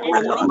barrier,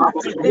 my Lord.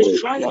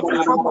 Destroy every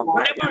form of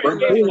barrier, my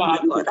Lord and my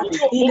God.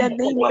 In the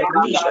name of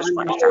Jesus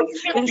Christ,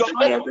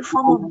 destroy every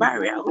form of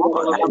barrier, oh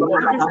God.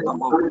 Every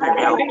form of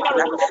barrier, oh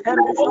God.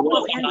 Every form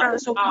of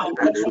hindrance, oh God.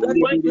 Let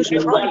it be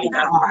destroyed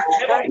now.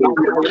 Every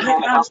form of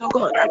hindrance, oh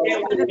God.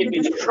 Let it be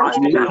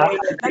destroyed now.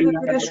 Let it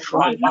be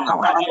destroyed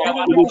now. Let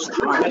it be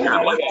destroyed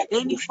now.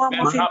 Any form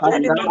of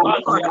impediment,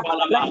 oh God.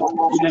 Let it be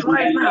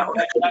destroyed now.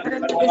 Let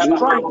it be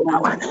destroyed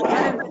now.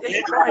 Let it be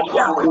destroyed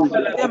now.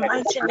 In the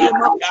mighty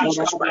name of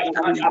Jesus Christ.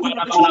 In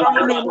the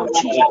destroying name of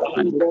Jesus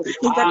Christ.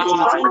 In the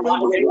destroying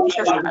name of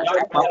Jesus Christ.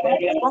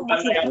 Every form of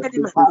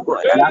impediment, oh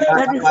God.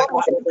 Every form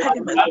of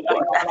impediment, oh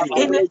God.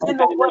 Anything,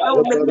 oh God, that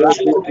will make me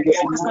to go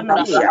fast on the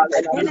day.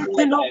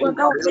 Anything, oh God,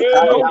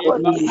 that will make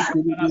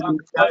me, oh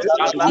God,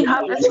 see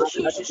how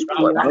excuses,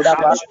 God,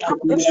 to stop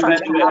this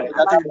fast, to God.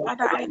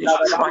 Father, I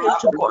destroy it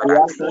to God.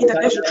 In the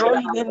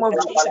destroying name of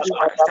Jesus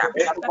Christ.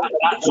 Let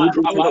it be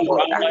destroyed, oh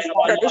God.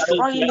 In the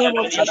destroying name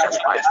of Jesus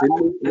Christ.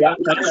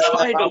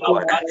 Destroyed, oh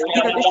God.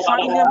 In the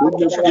destroying name of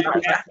Jesus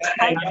Christ.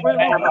 I pray,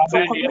 oh Lord,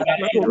 for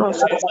commitment, oh Lord,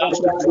 to this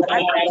fast.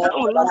 I pray,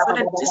 oh Lord, for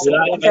the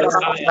discipline to this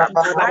fast.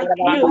 I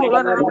pray, oh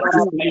Lord, that I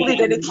will be fully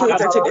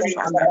dedicated to this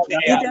fast.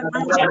 In the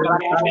mighty name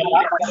of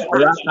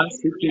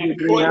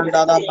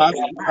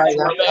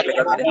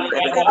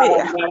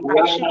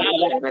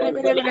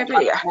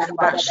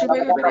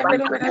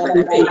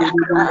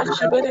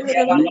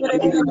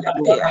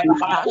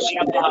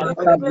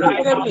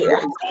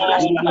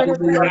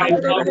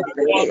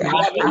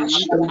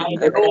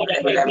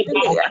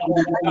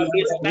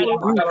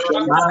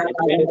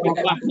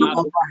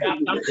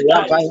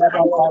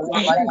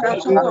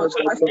hindrance, oh God,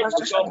 to my fast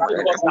this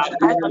morning.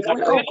 I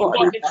pray, oh God,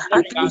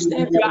 against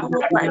every form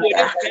of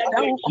barrier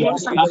that will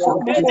cause some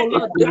form of, oh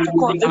Lord,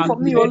 difficulty for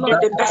me, oh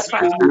Lord, in this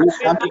fast.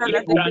 Father,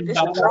 let it be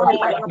destroyed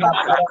by your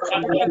blood.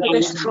 Let it be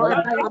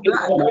destroyed by your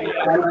blood.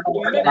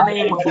 In the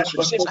name of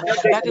Jesus,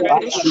 let it be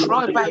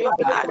destroyed by your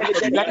blood.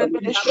 Let it be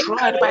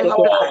destroyed by your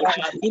blood.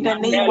 In the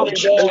name of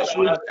Jesus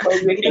Christ.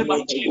 In the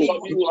mighty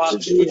name of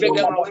Jesus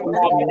Christ.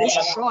 Let it be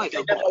destroyed,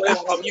 oh God.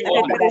 Let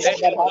it be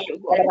destroyed, oh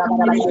God.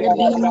 In the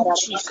name of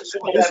Jesus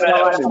Christ.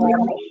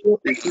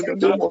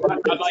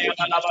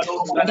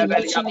 In the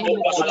mighty name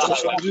of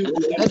Jesus Christ.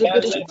 Let it be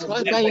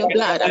destroyed by your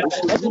blood.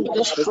 Let it be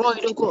destroyed,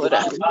 oh God.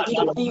 In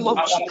the name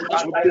of Jesus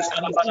Christ.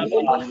 In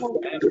the name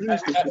of Jesus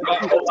Christ.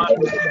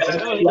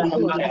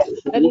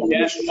 Let it be destroyed, oh God. Let it be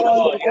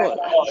destroyed, oh God.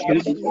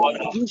 In the name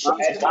of Jesus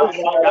Christ.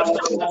 In the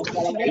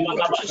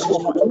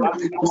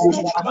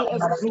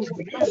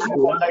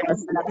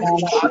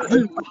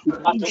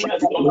mighty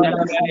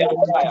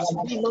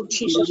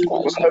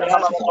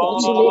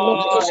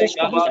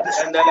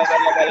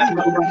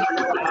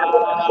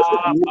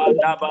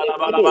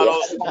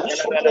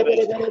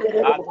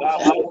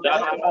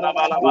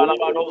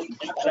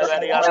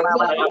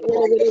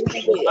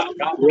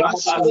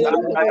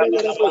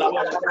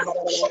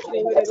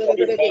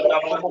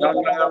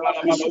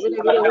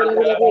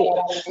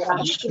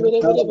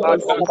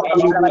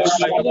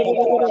name of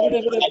Jesus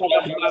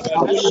Christ.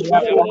 We destroy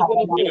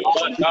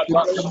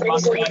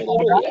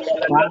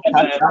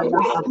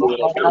every form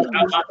of barrier.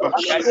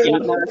 We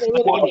destroy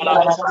every form of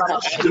hindrance,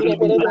 oh God. In the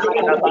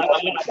mighty name of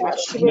Jesus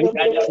Christ. In the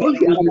mighty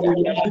name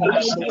of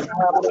Jesus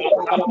Christ.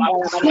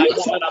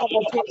 Any form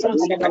of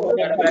hindrance, oh God.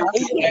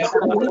 Any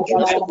form of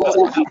hindrance, oh God.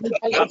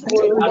 I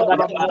pray, oh Lord,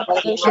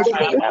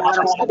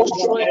 I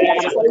destroy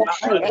every form of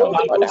barrier, oh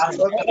God.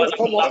 Every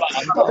form of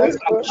physical and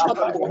spiritual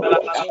barrier, oh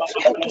God.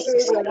 Every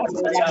area that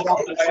is in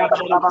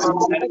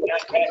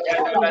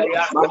the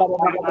destroyed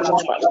name of Jesus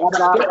Christ.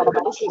 Let it be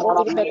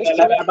destroyed in the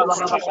destroyed name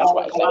of Jesus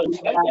Christ.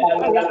 Every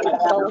barrier, oh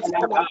God, that will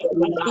stand up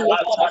and be a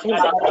form of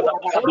hindrance.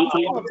 Every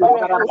form of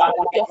barrier that will stand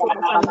up be a form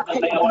of an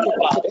impediment to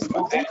God to this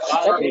person.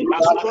 Let it be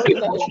destroyed in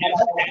the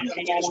destroyed name of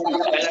Jesus Christ.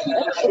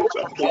 Let it be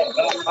destroyed in the name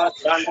of Jesus.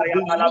 Let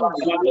it be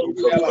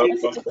destroyed in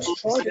the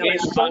destroyed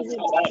name of Jesus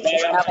Christ.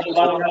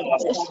 Let it be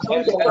destroyed, oh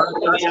God, in the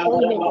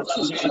destroyed name of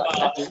Jesus Christ.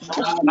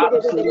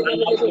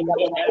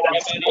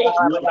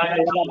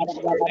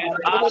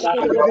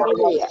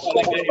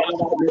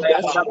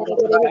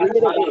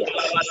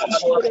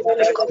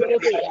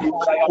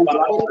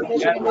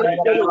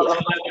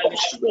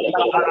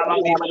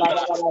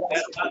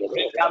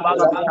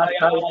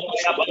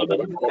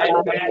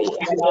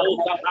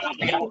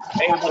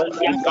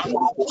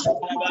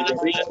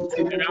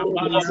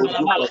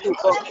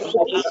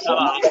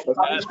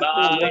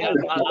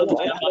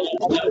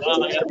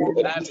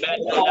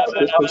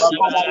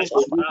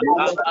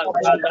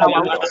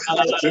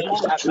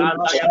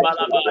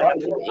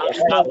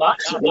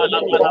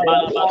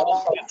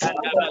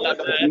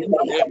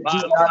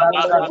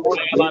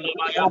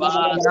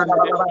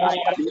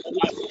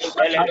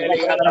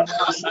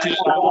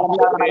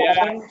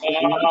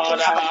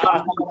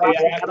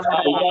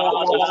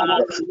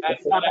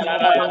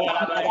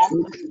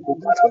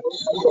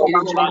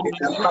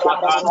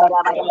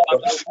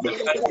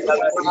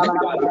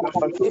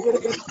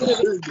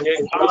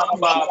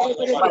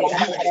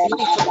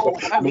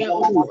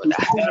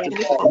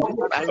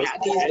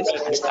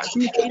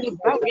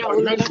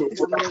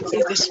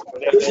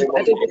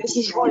 Let it be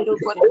destroyed, oh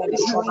God, in the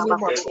destroying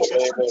name of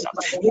Jesus Christ.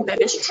 In the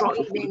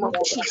destroying name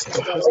of Jesus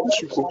Christ. Thank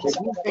you,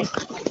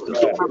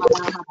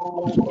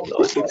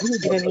 Lord.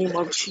 In the name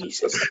of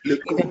Jesus.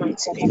 In the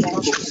mighty name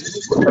of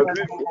Jesus.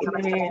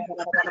 Amen.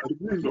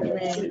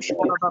 Amen.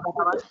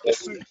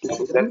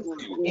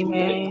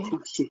 Amen.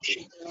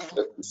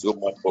 Thank you so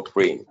much for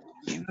praying.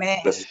 Amen.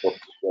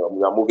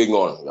 We are moving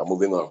on. We are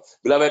moving on.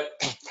 Beloved,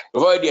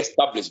 we've already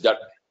established that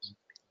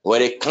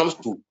when it comes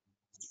to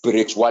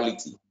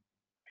spirituality,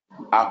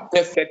 our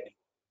perfect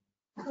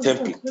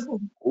template,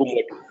 role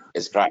model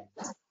is Christ.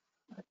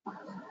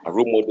 A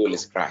role model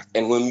is Christ.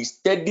 And when we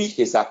study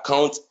his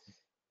account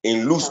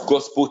in Luke's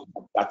Gospel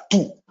chapter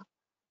 2,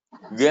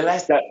 we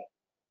realize that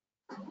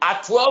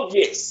at 12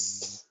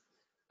 years,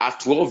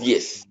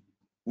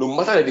 no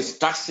matter the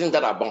distractions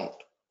that abound,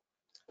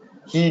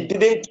 he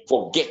didn't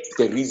forget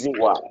the reason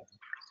why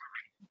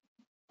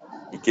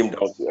he came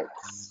down to earth.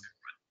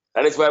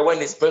 That is why when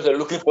his parents were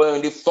looking for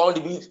him, they found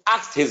him. He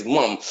asked his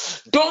mom,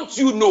 "Don't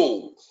you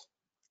know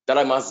that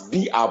I must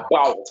be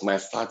about my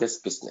father's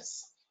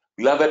business?"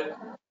 Beloved,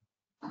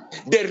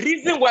 the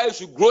reason why you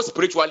should grow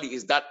spiritually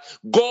is that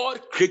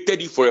God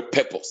created you for a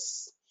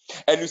purpose.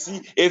 And you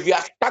see, if you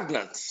are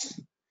stagnant,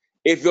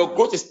 if your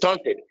growth is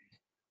stunted,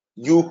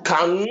 you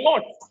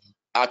cannot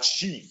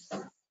achieve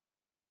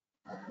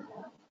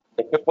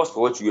the purpose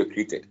for which you were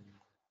created.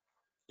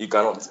 You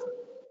cannot.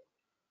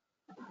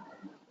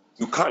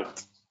 You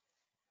can't.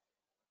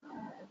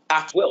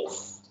 At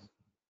 12,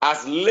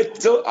 as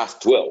little as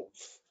 12,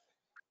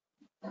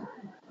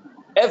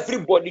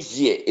 everybody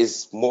here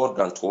is more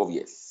than 12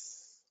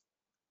 years.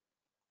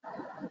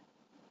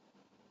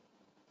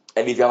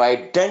 And if you have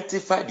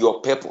identified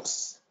your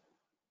purpose,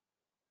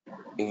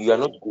 if you are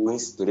not growing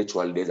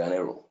spiritually, there's an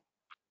error.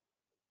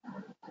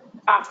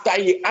 After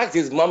he asked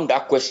his mom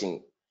that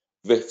question,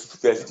 verse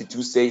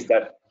 52 says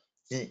that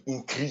he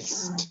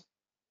increased.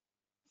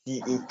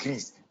 He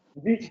increased.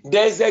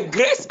 There's a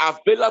grace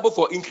available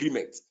for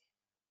increment.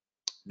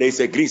 There's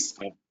a grace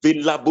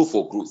available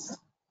for growth.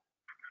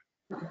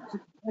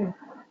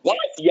 Once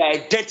he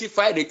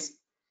identified it,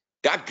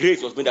 that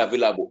grace was made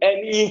available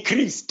and he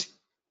increased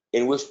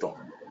in wisdom.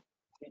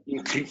 He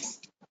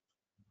increased.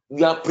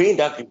 We are praying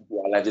that grace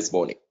into our life this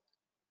morning.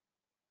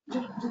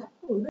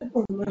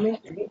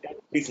 That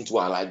grace into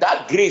our life.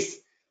 That grace,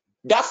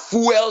 that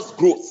fuels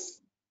growth.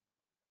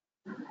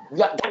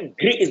 That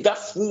grace, that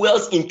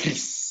fuels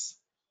increase.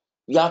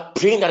 We are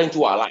praying that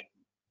into our life.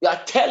 We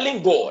are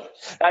telling God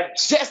that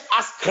just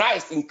as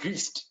Christ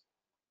increased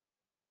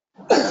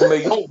from a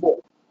young boy,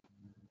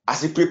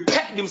 as he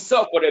prepared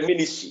himself for the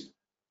ministry,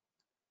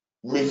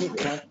 may he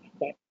grant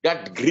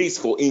that grace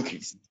for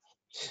increase,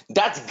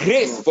 that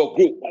grace for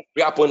growth. That's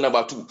prayer point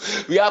number 2.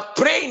 We are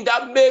praying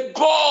that may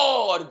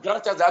God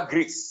grant us that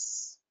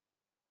grace.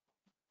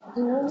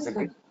 That's a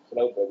grace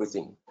for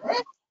everything.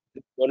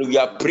 When we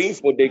are praying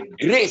for the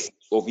grace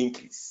of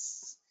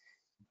increase,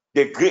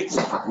 the grace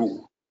to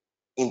grow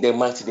in the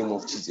mighty name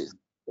of Jesus.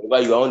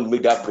 Whenever you want to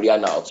make that prayer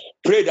now,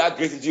 pray that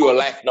grace into your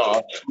life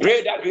now.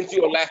 Pray that grace into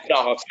your life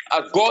now.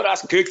 As God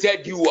has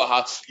created you,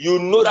 you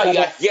know that you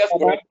are here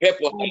for a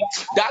purpose.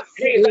 That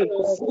grace that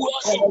will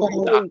force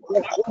you.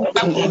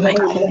 In the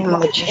mighty name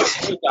of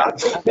Jesus.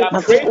 You are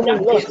praying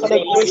that grace into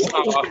your life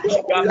now.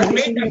 You are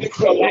praying that grace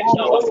into your life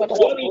now.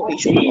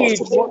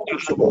 What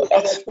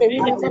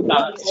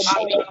indeed as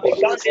you have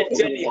begun this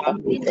journey,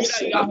 either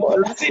you have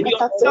positioned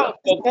yourself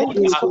for good,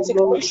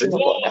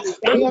 God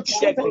grant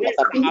you the grace,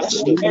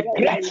 a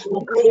grace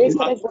to grow.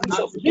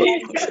 As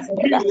Jesus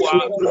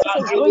grew,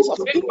 as he was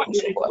favored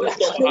with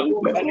wisdom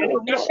and an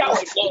encounter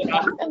with God,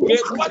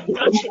 may God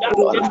grant you that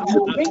grace.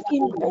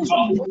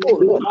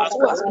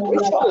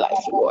 Spiritual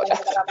life, Lord.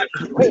 I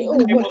pray,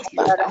 oh God,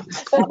 Father,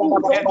 that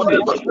you grant me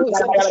the grace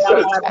and the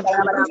strength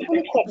that I will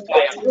fully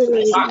connect with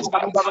this Father.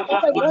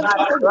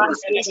 Father, grant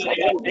me the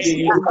grace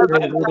to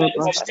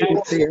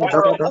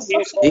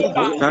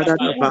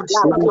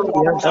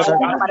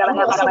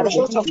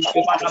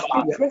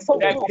we pray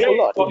for growth,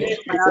 Lord.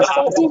 We pray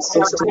for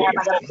increase, Lord.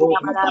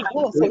 for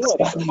growth, oh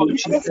Lord. We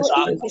pray for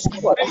increase,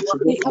 oh God.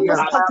 We cannot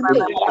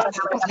stagnate.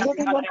 As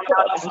moving on,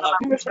 God.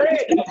 We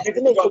refuse to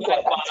stagnate, oh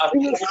God.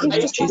 We refuse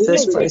to Jesus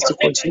stagnate, oh Christ to God.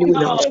 continue in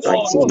We our pray for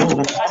strides, growth, Lord. oh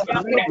God.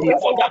 We pray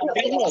for growth,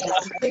 oh Lord.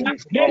 May we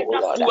grow, oh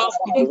Lord.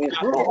 May we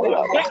grow, oh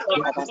Lord.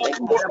 Father, may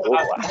we grow,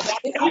 oh God.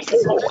 May we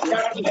grow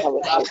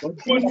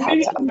spiritually, mentally,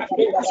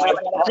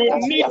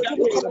 as we are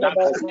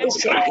connected to the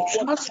Spirit.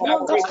 As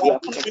long as we are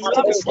connected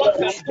to the Spirit,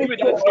 we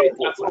pray for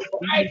growth.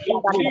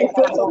 We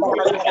pray for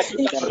growth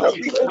in the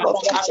mighty name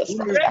of Jesus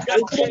Christ.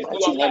 In the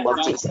mighty name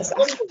of Jesus.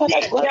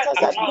 Father, grant us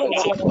that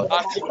grace, oh God.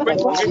 Father,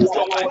 grant us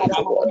that grace,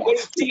 oh God,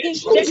 to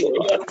increase, oh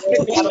God,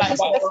 to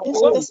increase in the things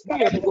of the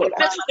Spirit, oh God,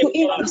 to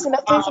increase in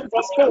the things of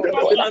the Spirit,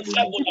 oh God.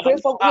 We pray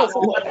for growth,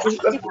 oh God.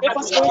 We pray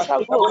for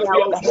spiritual growth, oh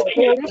God.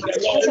 May there be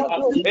spiritual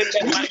growth, oh God.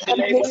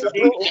 And may we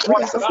grow, oh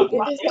God.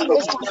 In this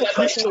generation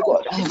consecration, oh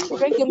God.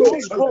 Bring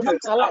immense growth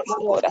into our lives,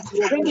 oh Lord.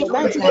 Bring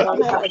immense growth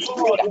in our lives,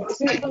 oh Lord.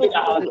 We want to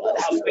grow,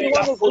 Lord. We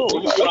want to grow,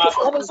 Lord.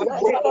 That is why,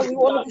 Father, we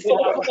want to be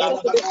fully committed to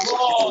this ministry.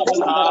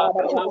 That's why we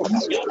pray, oh God.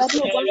 That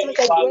you grant us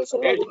the grace,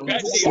 oh Lord, to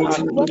increase.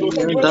 Grant us the grace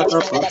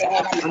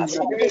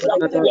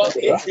to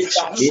increase.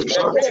 We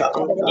pray for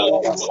growth,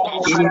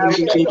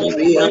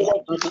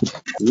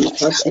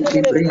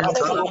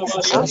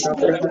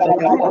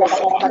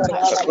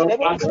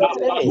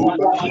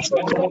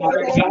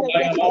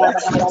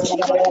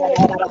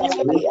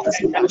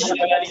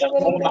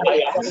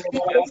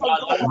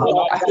 oh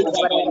Lord. We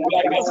pray for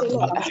growth, oh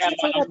Lord.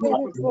 Father, may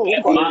we grow, oh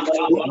God.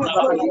 May we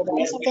grow in the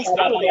things of the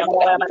Spirit, oh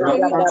God. May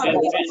we never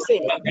be the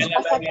same.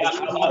 As at this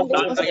moment in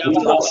this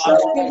consecration, oh God.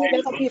 May we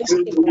never be the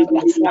same, oh God.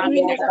 May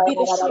we never be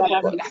the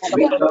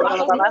same, oh God.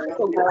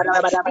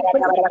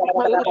 We pray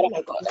for growth,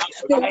 oh God.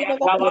 We pray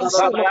for growth,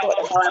 my Lord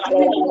and my God.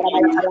 May we never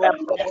be the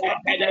same, oh God.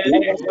 May we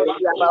never be the same,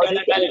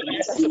 oh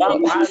God.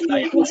 Increase us, oh God.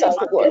 Increase us,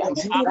 oh God.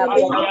 In the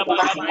name of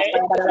Jesus. Make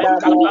us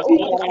stronger, oh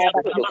God, in the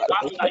Spirit, oh God.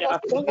 Make us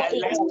stronger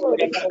in the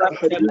Spirit, oh God.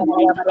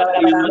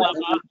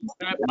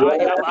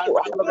 Spirit of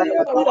God, oh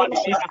God.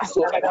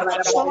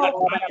 Shower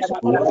us with growth,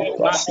 oh God.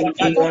 Make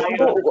us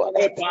grow, oh God.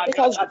 Make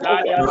us grow,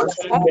 oh God.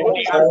 As grace, oh God. As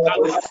grace, oh God. Father, make us grow, oh God.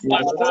 Make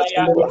us grow, oh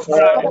God.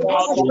 In the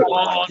great name of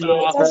Jesus Christ. In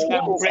the great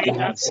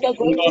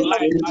name of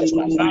Jesus Christ.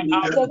 We pray for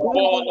spiritual growth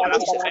and maturity. Spiritually,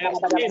 physically,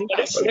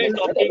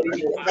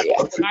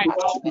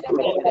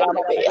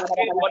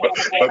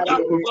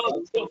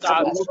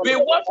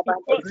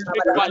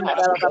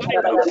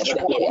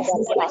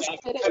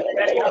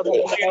 power.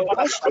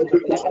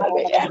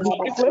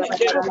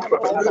 In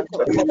every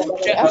aspect, oh God,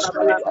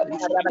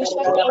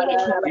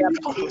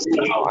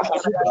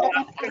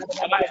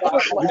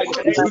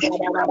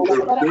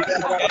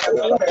 oh God.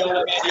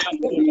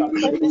 Father, may we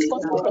end this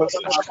consecration.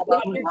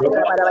 May we grow,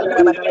 oh God,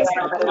 physically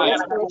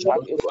and spiritually, oh God. May we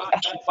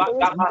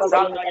grow,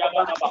 oh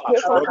God. We pray for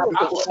growth, oh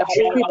God. We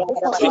pray for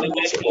increase, oh God. Lord and my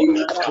God, may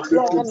we grow, oh God. May we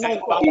grow in the things of the Spirit.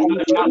 May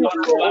we grow in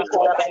the word. May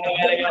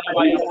we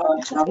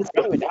grow in the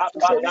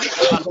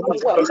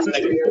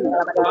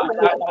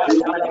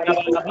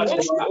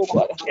ministry, oh God.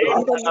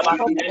 In the name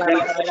of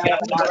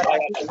Jesus.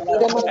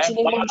 In the mighty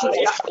name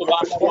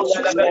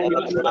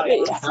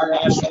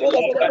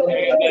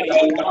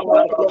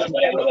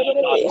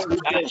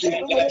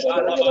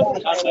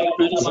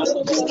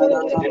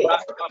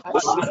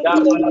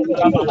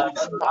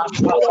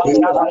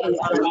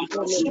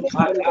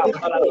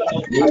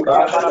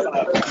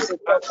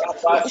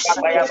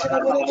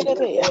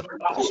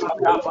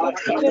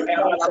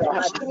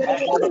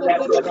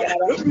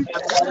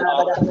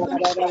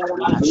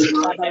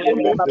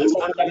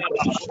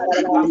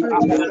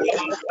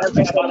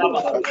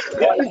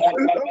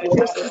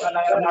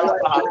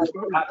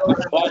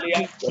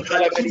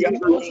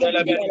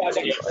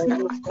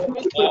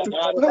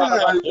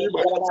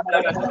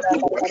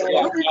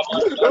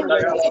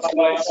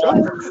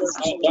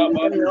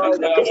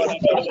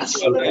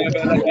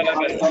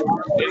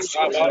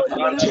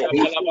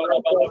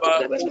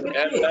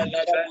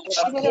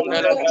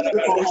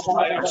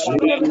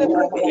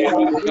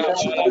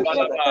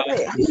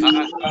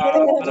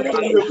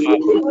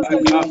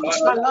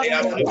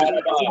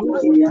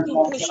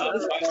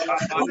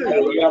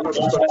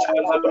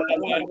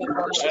Jesus.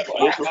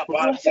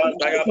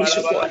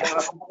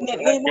 In the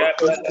name of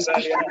Jesus.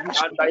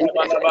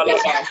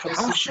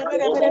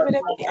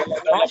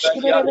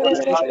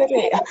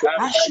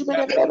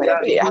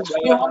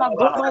 We want to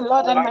grow, my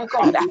Lord and my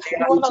God.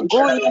 We want to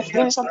grow in the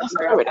things of the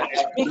Spirit.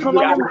 We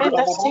cannot remain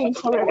the same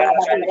forever.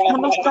 We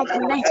cannot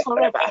stagnate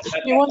forever.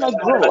 We want to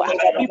grow.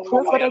 We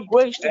pray for the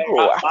grace to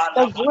grow.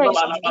 The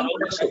grace of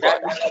increase, oh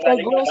God. The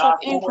grace of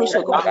increase,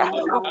 oh God.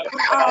 Upon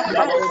our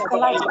lives and the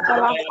lives of the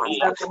loved ones.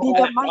 In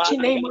the mighty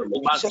name of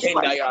Jesus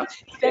Christ.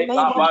 In the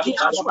name of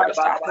Jesus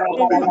Christ.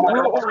 May we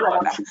grow, oh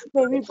Lord.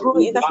 May we grow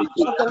in the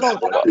things of the Lord,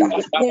 oh God.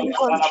 May we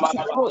continue to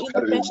grow in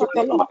the things of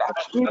the Lord.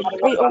 We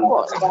pray, oh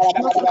God.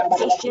 Grant us to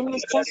be extremely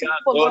sensitive,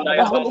 oh Lord, to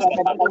the Holy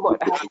Spirit, oh God.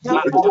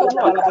 Help us, oh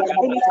Lord.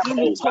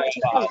 Anytime we talk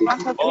to Him,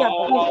 grant us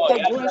the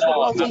grace, oh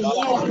Lord, to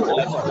hear you,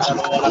 oh God.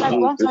 Father,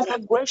 grant us the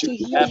grace to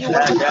hear you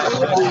whenever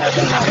you are speaking,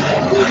 oh God.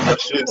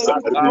 May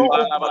we grow,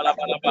 oh God.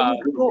 May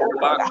we grow, oh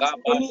God.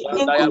 May we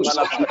increase,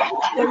 oh God.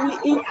 May we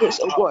increase,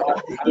 oh God.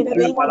 In the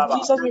name of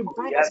Jesus, we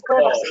bind the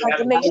spirit of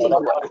stagnation,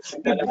 oh God.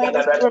 We bind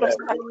the spirit of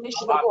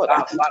stagnation, oh God.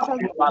 Father,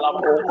 we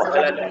oh God.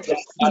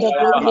 In the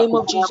great name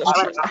of Jesus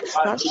Christ.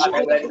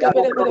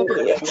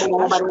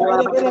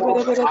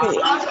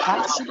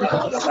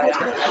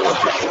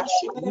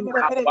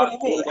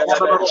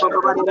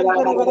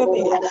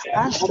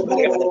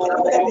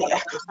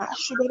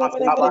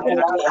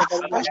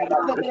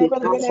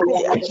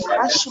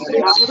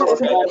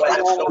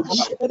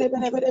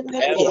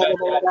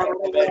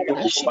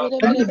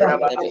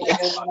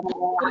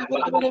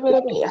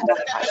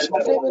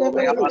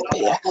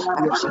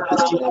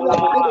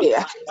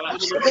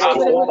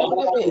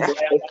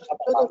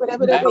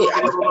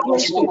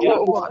 Grace to grow,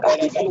 oh God.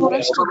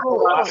 Grace to grow,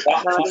 oh God.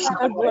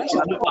 Father, grace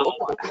to grow, oh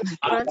God.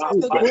 Grant us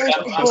the grace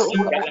to grow, oh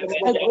God.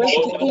 The grace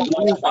to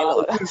increase, my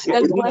Lord.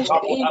 The grace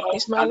to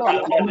increase, my Lord.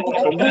 In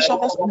the things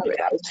of the Spirit,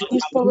 in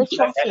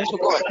spiritual things, oh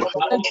God.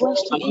 The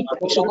grace to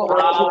increase, oh God.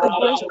 The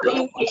grace to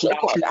increase, oh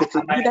God.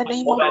 In the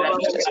name of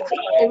Jesus.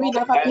 May we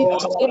never be the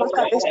same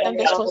after this 10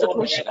 days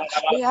consecration.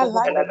 May our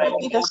life never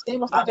be the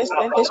same after this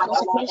 10 days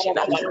consecration.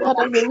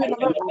 Father, may we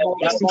never remain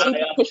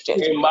baby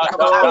Christians, oh God.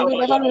 May we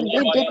never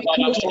remain baby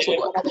Christians, oh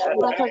God.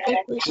 Grant us the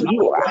grace to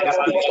grow.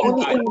 It is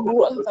only in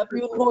growth that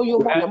we will know you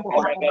more and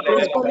more. It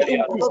is only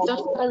in growth that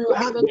Father we will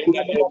have a good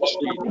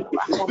relationship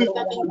with you. In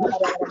the name of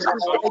Jesus,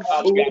 the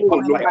grace to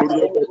grow, my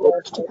Lord. The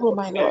grace to grow,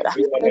 my Lord.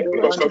 The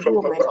grace to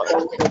grow, my Lord.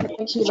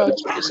 Thank you, Lord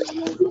Jesus.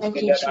 Thank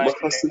you, Jesus.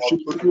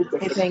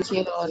 I thank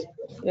you, Lord.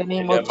 In the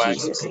name of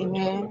Jesus.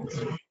 Amen.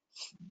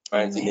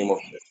 Mighty name of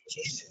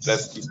Jesus.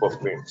 Let's keep on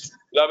praying.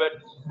 Beloved,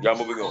 we are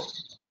moving on.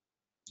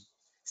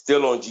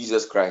 Still on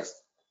Jesus Christ.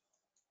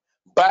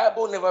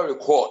 Bible never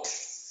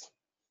records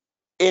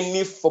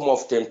any form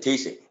of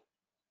temptation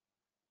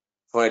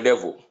from the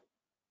devil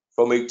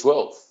from age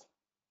 12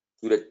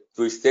 to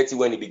age 30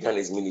 when he began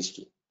his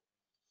ministry.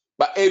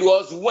 But it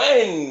was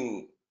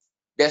when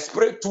the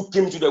Spirit took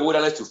him to the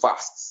wilderness to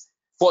fast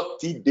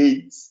 40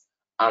 days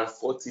and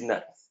 40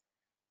 nights.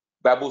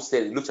 Bible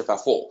says in Luke chapter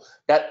 4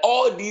 that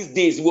all these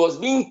days he was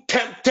being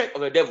tempted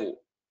of the devil.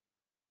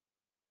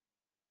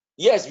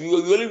 Yes, we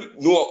only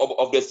know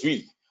of the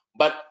three.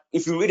 But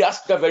if you read that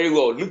scripture very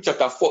well, Luke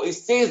chapter 4, it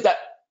says that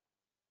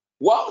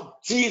while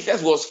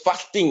Jesus was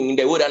fasting in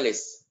the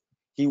wilderness,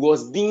 he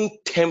was being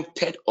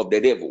tempted of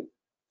the devil.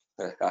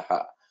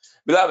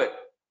 Beloved,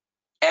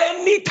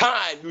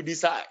 anytime you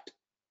decide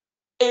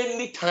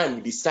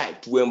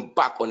to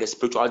embark on a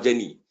spiritual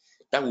journey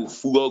that will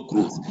fuel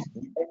growth,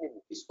 the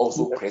enemy is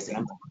also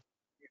present,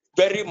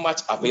 very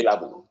much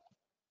available.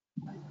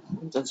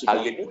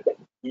 Hallelujah.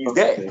 He's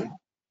there.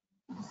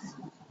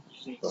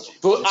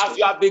 So as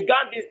you have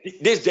begun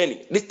this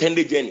journey, this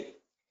 10-day journey,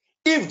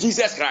 if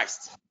Jesus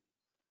Christ,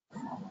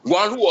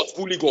 one who was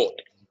fully God,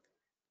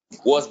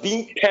 was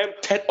being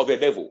tempted of the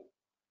devil,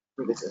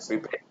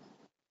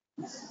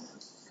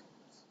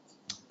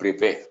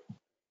 prepare.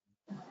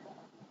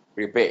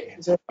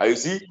 And you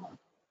see,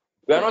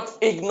 we are not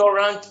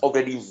ignorant of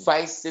the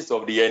devices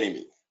of the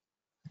enemy.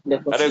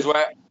 That is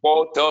why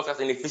Paul tells us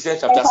in Ephesians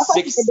chapter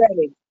 6,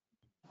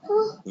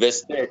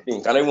 verse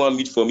 13. Can anyone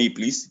read for me,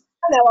 please?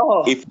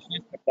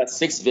 Ephesians chapter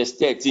 6, verse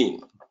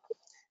 13.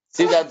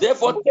 Says that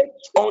therefore take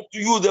unto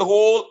you the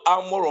whole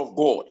armor of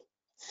God,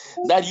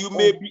 that you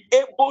may be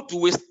able to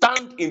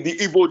withstand in the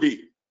evil day.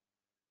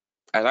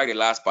 I like the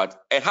last part.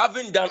 And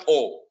having done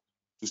all,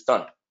 to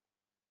stand.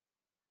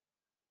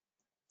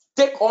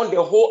 Take on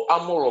the whole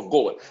armor of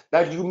God,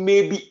 that you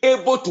may be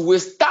able to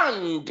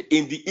withstand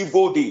in the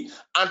evil day,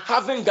 and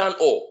having done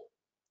all.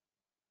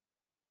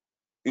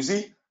 You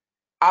see,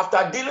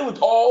 after dealing with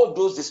all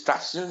those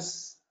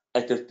distractions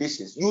and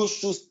temptations, you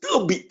should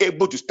still be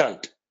able to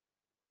stand.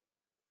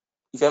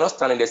 If you're not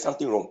standing, there's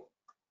something wrong.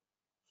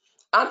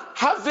 And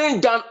having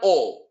done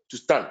all, to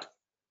stand.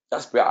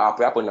 That's our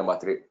prayer point number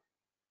 3.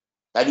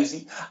 That you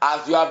see,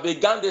 as you have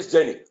begun this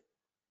journey,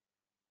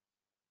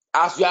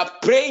 as you are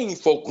praying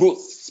for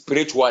growth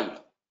spiritually,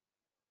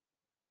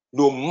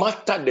 no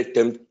matter the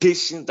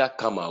temptations that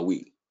come our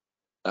way,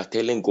 are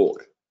telling God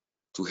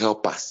to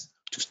help us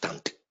to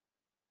stand.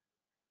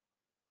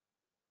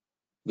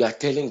 We are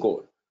telling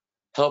God,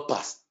 help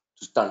us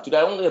to stand. Today,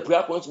 I want the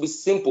prayer points to be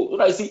simple. So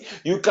that you see,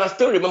 you can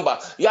still remember.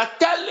 You are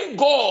telling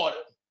God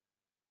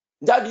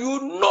that you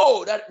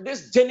know that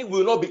this journey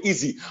will not be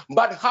easy.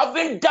 But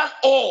having done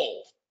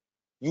all,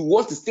 you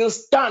want to still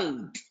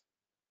stand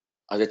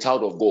as a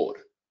child of God.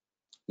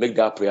 Make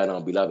that prayer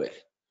now, beloved.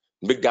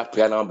 Make that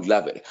prayer now,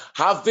 beloved.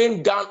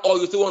 Having done all,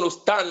 you still want to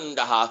stand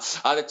as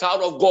a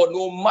child of God,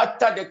 no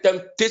matter the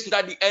temptation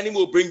that the enemy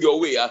will bring your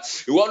way.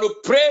 You want to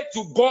pray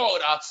to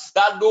God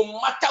that no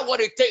matter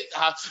what it takes,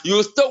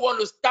 you still want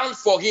to stand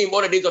for Him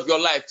all the days of your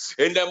life.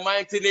 In the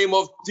mighty name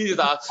of Jesus,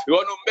 you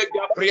want to make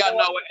that prayer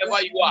now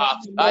wherever you are.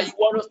 You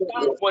want to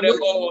stand for the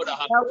Lord.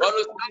 You want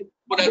to stand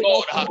the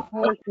Lord.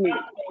 Help me.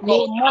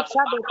 No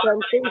matter the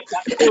temptation,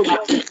 oh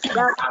God,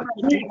 that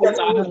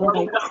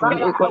Father, I pray,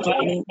 oh God, in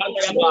the name of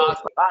Jesus.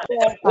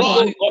 Father,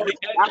 What we of pray the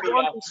for enemy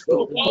your to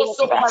will. be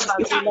also Father, comes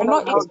if in we the cannot name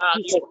of experience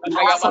Jesus.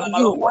 more from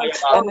you,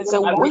 then there's a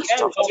at the waste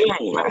end of of it. time.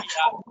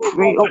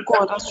 Pray, oh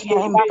God, as we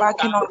are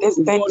embarking on this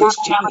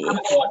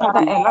journey,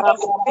 Father, a lot of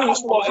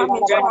things will come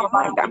into our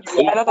mind.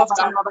 A lot of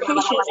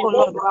temptations, oh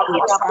Lord, will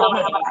cross our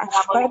mind.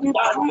 But we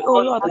pray, oh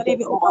Lord, that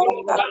even one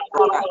thing that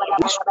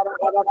we should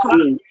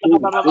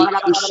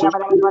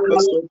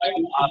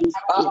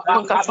come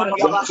conquer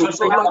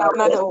temptations, oh Lord,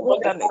 even at the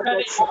wilderness.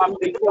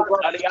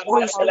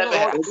 Grace, oh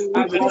Lord.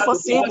 We pray for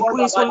same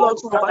grace, oh Lord,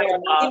 to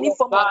overcome any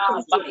form of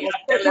temptation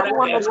the evil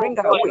one will bring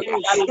our way.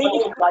 Any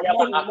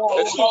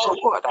temptations, oh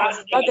God,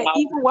 that the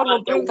evil one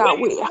will bring our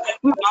way.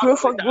 We pray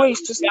for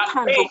grace to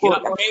stand, oh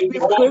God.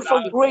 We pray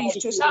for grace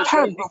to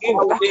stand, oh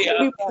God.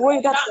 We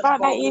pray that,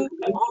 Father, in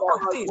all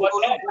of this,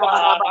 oh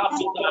Lord,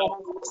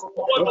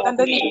 and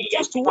then it's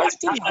just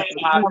wasting life.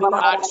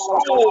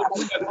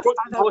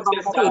 Father,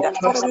 we pray that,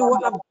 Father, we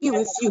want to be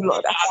with you,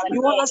 Lord. We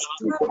want to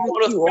stand with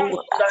you, oh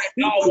God.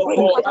 We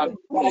pray for that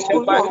grace,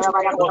 oh Lord, to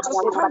be able to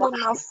stand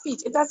on our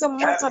feet. It doesn't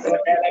matter the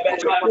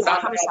situation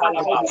that comes our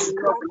way.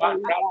 No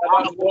matter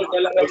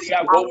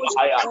always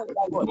God.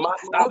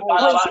 The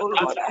grace, oh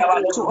Lord,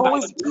 to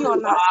always be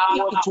on our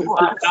feet, oh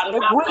God.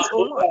 The grace,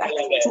 oh Lord,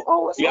 to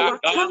always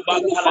overcome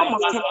any form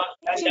of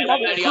temptation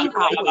that will come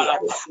our way.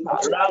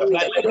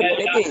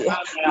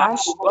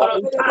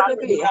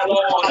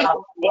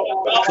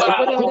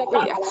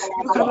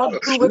 You cannot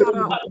do it on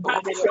our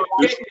own.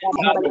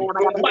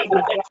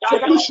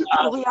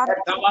 We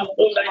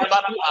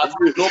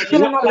are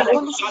filling of the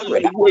Holy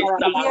Spirit.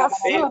 We are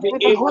filled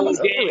with the Holy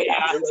Spirit.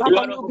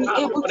 Father, we'll be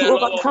able to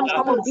overcome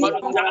some of these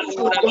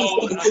temptations.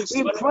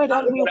 We pray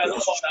that we will be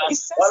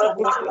sensitive to the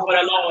Holy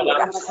Spirit.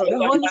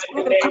 The Holy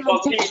Spirit will come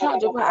and take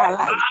charge over our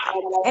life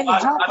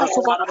and help us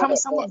overcome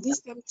some of these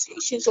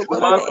temptations, oh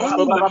God, that the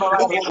enemy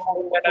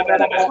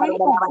is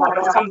praying, oh God,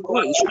 for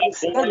grace.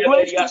 The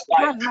grace to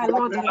stand, my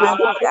Lord and my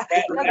God.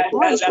 The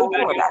grace, oh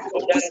God,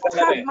 to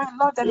stand, my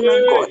Lord and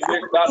my God.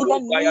 In the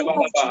name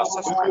of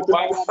Jesus Christ.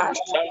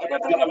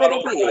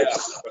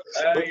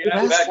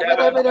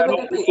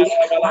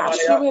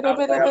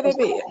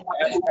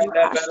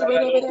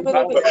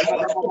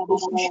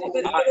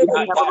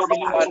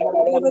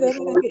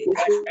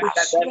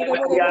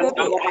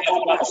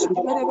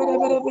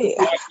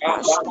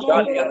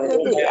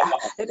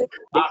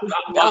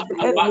 Of the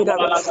enemy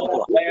that will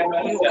fall,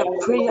 it is the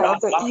prayer of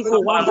the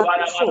evil one that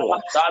will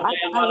fall. But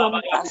by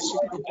your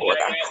mercy, O God,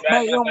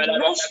 by your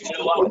mercy,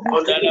 O God,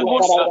 we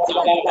will stand.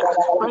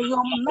 By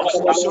your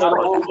mercy, O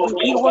God,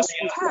 we will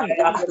stand.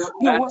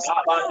 We will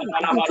stand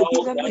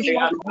in the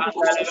name of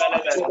Jesus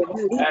Christ.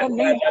 In the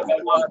name of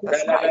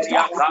Jesus Christ.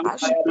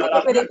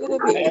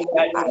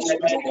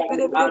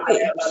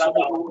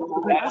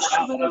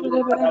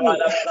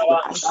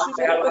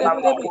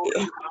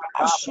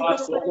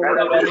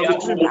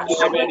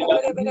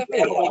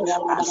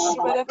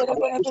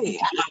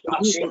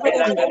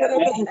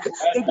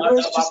 The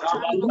grace to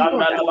stand, oh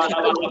God.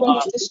 The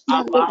grace to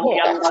stand, oh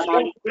God.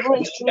 The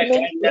grace to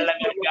remain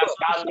faithful, oh God.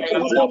 Even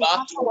as our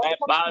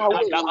comes our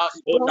way.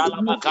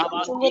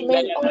 To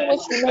remain,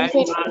 always remain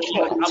faithful, oh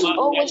God.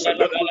 Always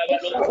remain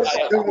faithful, oh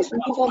God.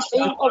 In the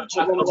name of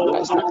Jesus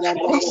Christ.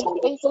 You are so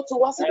faithful to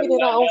us even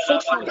in our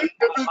unfaithfulness.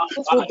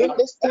 This within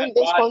this 10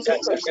 days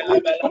consecration.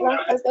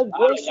 Grant us the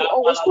grace to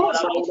always be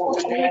faithful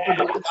to you, oh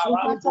God.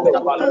 Grant us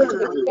the grace to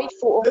be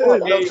faithful, oh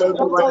God.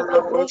 Grant us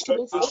the grace to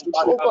be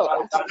faithful, oh God.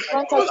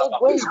 Grant us the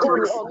grace, oh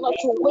Lord, not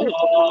to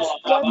waver.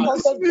 Grant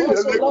us the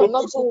grace, oh Lord,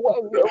 not to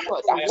worry, oh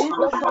God.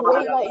 Not to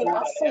waver in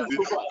our faith,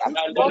 oh God.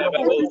 Not to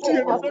waver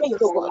in our faith,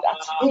 oh God.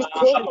 We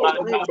pray for the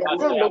grace to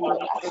stand, oh God.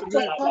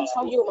 To stand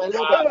for you, my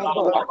Lord and my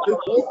God.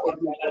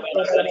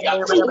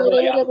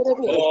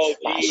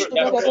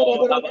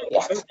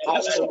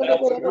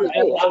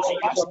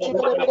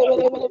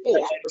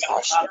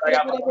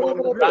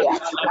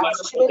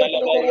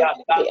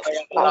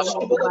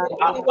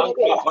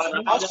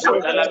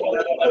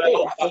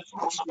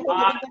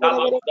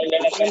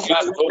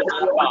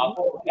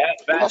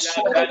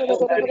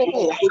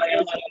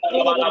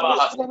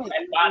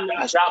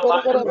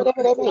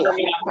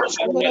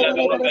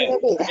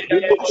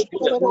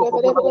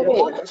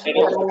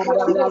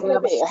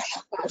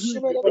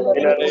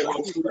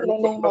 In the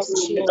name of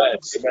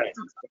Jesus.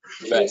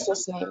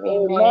 Jesus' name,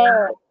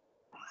 amen.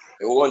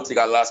 We won't take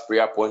our last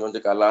prayer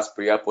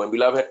point.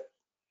 Beloved,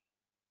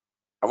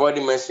 I've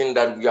already mentioned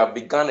that we have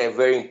begun a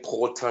very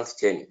important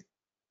journey.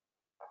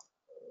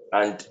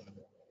 And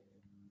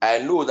I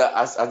know that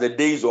as the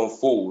days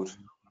unfold,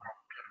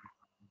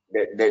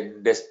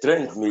 the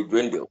strength may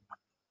dwindle.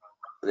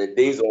 The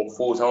days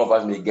unfold, some of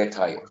us may get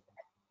tired.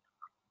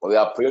 But we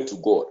are praying to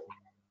God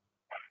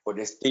for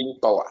the staying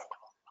power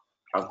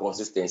and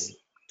consistency.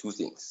 Two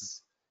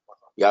things.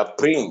 We are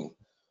praying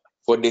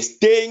for the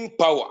staying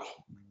power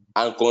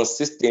and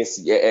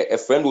consistency. A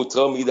friend will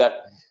tell me that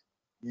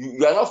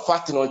you are not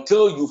fasting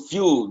until you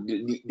feel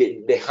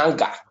the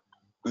hunger.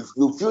 If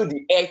you feel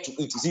the air to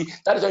eat, you see,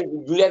 that is why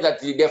you realize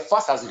that the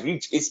fast has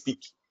reached its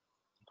peak.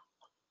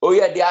 Oh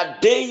yeah, there are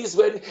days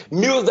when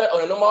meals that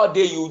on a normal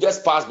day you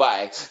just pass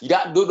by.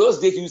 Those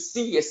days you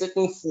see a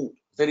certain food,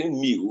 certain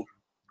meal,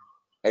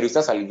 and you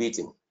start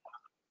salivating.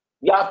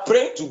 You are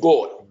praying to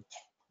God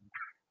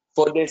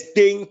for the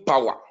staying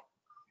power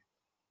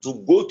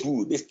to go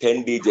through this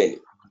 10-day journey.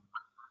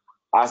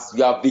 As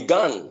you have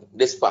begun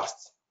this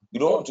fast, you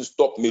don't want to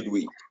stop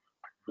midway.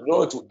 You don't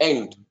want to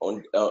end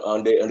on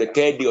the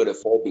 3rd day or the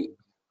 4th day.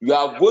 You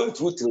are going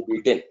through till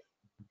day 10.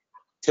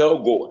 Tell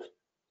God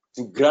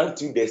to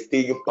grant you the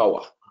staying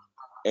power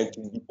and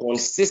to be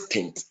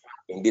consistent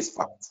in this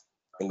fast.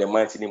 In the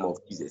mighty name of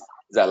Jesus. This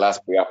is our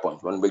last prayer point.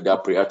 I want to make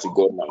that prayer to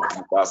God now.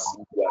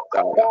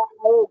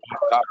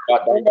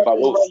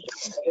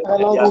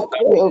 Lord, we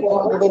pray, oh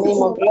God, in the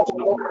name of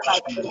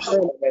Jesus.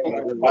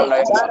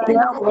 We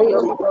pray,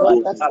 oh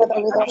God, that Father,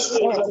 without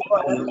strength,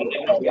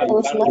 there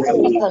is nothing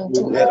we can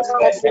do.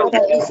 That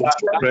Father, if you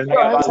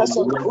grant us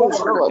your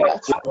grace, oh God,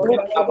 we pray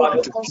to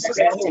be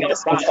consistent in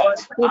this matter.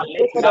 We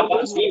pray for the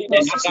grace to be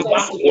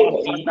consistency,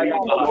 Lord. We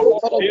pray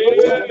for the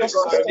grace to be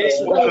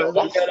consistency, Lord.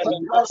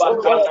 Help us, oh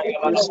God, to be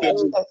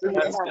consistent in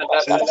this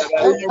matter.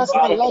 Help us,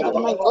 my Lord and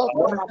my God,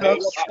 to be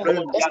consistent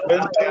in this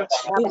matter.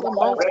 In the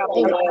mighty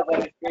name of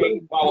the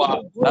grace,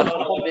 Holy Father,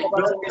 oh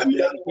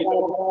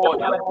God.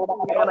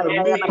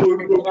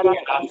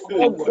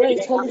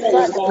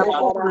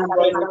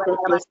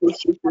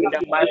 In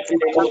the mighty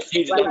name of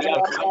Jesus, we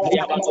are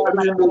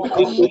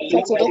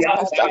Committed to this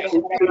pastor.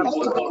 Help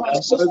us to be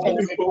consistent.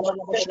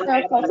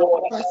 Help us to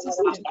be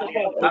consistent, oh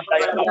God.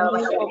 In the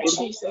name of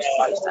Jesus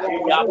Christ.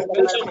 The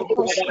grace to be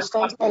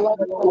consistent, my Lord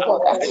and my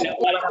God. The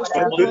grace to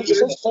be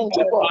consistent,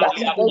 oh God.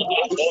 The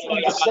grace to be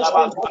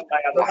consistent, oh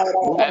God.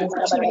 In the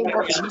mighty name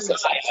of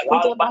Jesus. In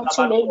the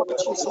mighty name of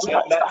Jesus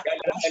Christ.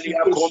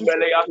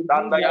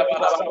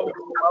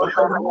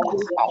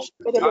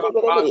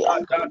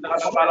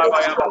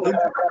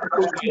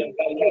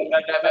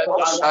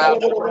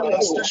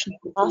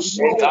 We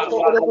pray,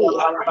 oh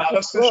Lord,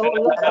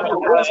 for the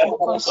grace to be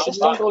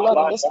consistent, oh Lord,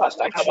 in this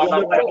pastor.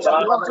 The grace, oh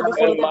Lord, to be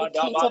fully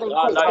dedicated and wholehearted in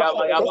this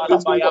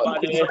pastor, oh God.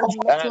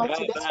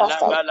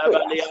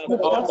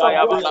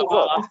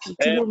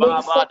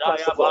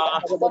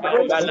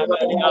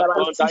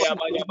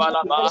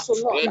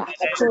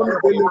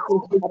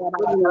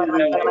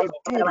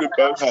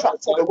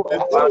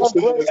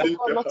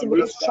 Commitment to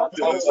this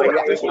pastor, we pray.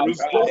 We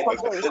pray for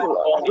grace, oh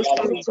God, to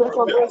remain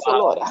focused, oh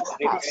God.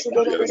 The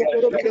grace to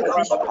remain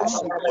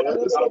consistent. The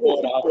grace, oh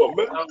Lord, to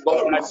remain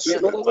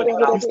distracted, oh God.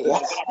 The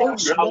grace,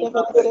 oh God,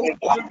 not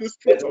to be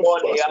distracted, oh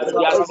God.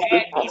 We pray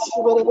for grace,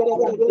 oh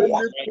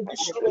Lord.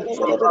 We pray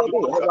for grace, oh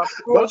Lord.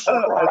 Grace, oh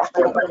God.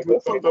 We pray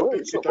for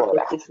grace, oh God.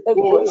 The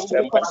grace to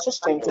be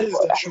consistent, oh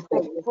God.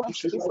 The grace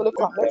to be fully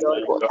committed,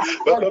 oh God.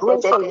 The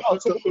grace, oh Lord,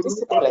 to be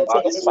disciplined to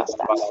this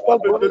pastor. The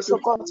grace, oh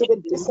God, to be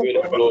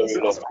disciplined in this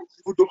pastor.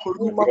 In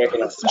the name of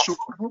Jesus.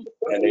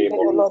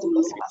 Oh Lord, in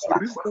this pastor.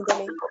 In the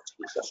name of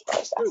Jesus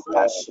Christ.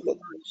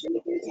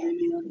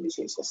 In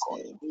Jesus'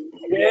 name.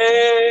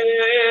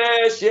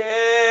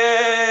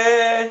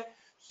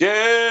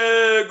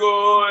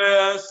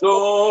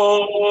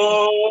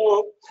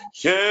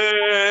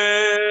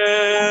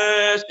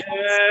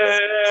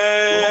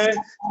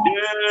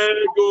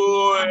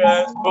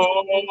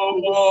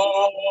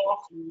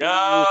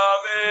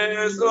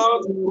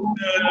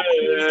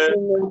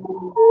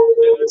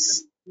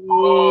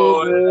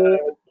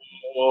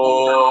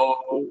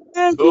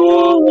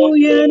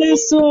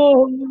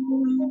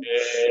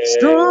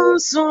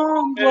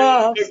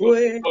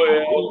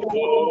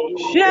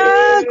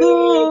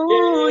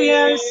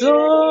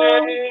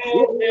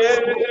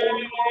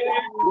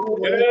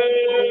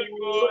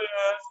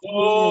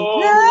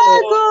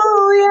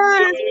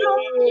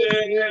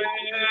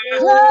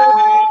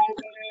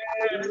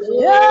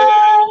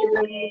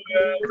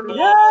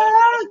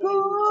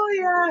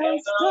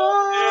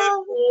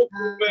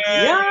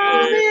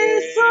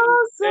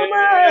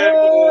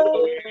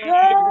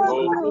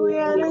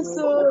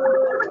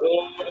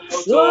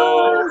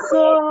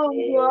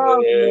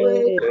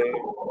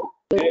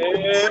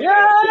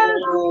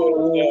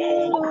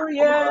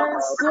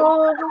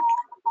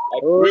 I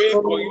pray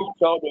for you,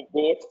 child of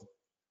God,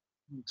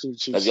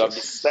 as you have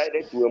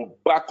decided to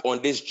embark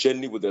on this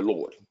journey with the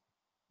Lord.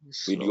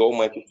 May the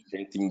Almighty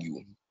strengthen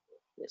you.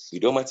 May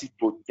the Almighty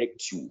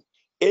protect you.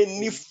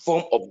 Any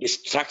form of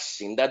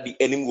distraction that the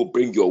enemy will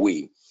bring your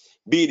way,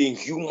 be it in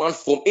human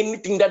form,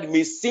 anything that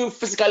may seem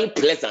physically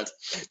pleasant,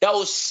 that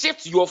will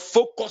shift your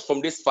focus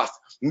from this fast.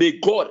 May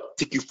God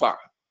take you far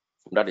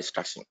from that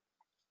distraction.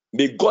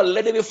 May God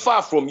let it be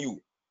far from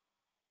you.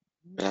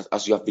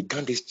 As you have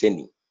begun this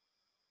journey,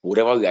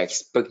 whatever we are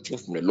expecting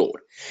from the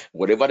Lord,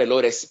 whatever the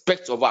Lord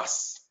expects of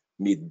us,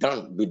 may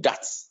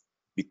that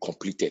be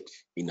completed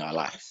in our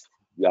lives.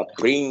 We are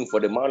praying for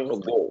the man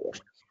of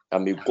God,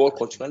 and may God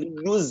continually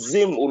use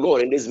him, O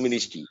Lord, in this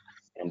ministry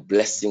and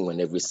bless him on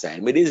every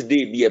side. May this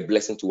day be a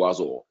blessing to us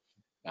all.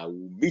 I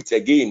will meet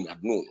again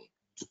at noon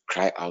to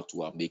cry out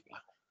to our Maker.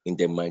 in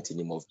the mighty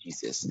name of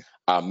Jesus.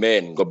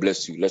 Amen. God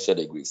bless you. Let's share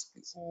the grace,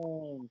 please.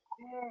 Amen.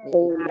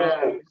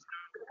 Amen.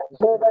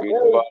 May the Praise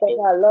grace of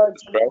our Lord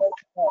God, Jesus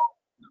Christ,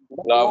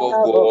 the love of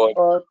love of God,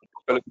 God,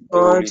 fellowship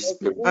of the God Holy the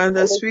Spirit. sweet and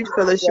the sweet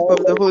fellowship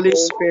of the fellowship of the Holy Holy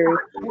Spirit, Spirit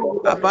be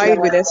with us abide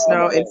now with and us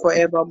now and forevermore.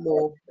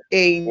 forevermore.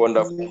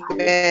 Wonderful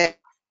day. Amen.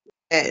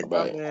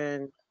 Bye.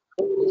 Amen.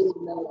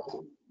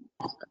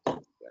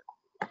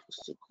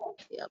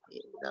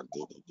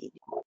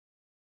 Amen.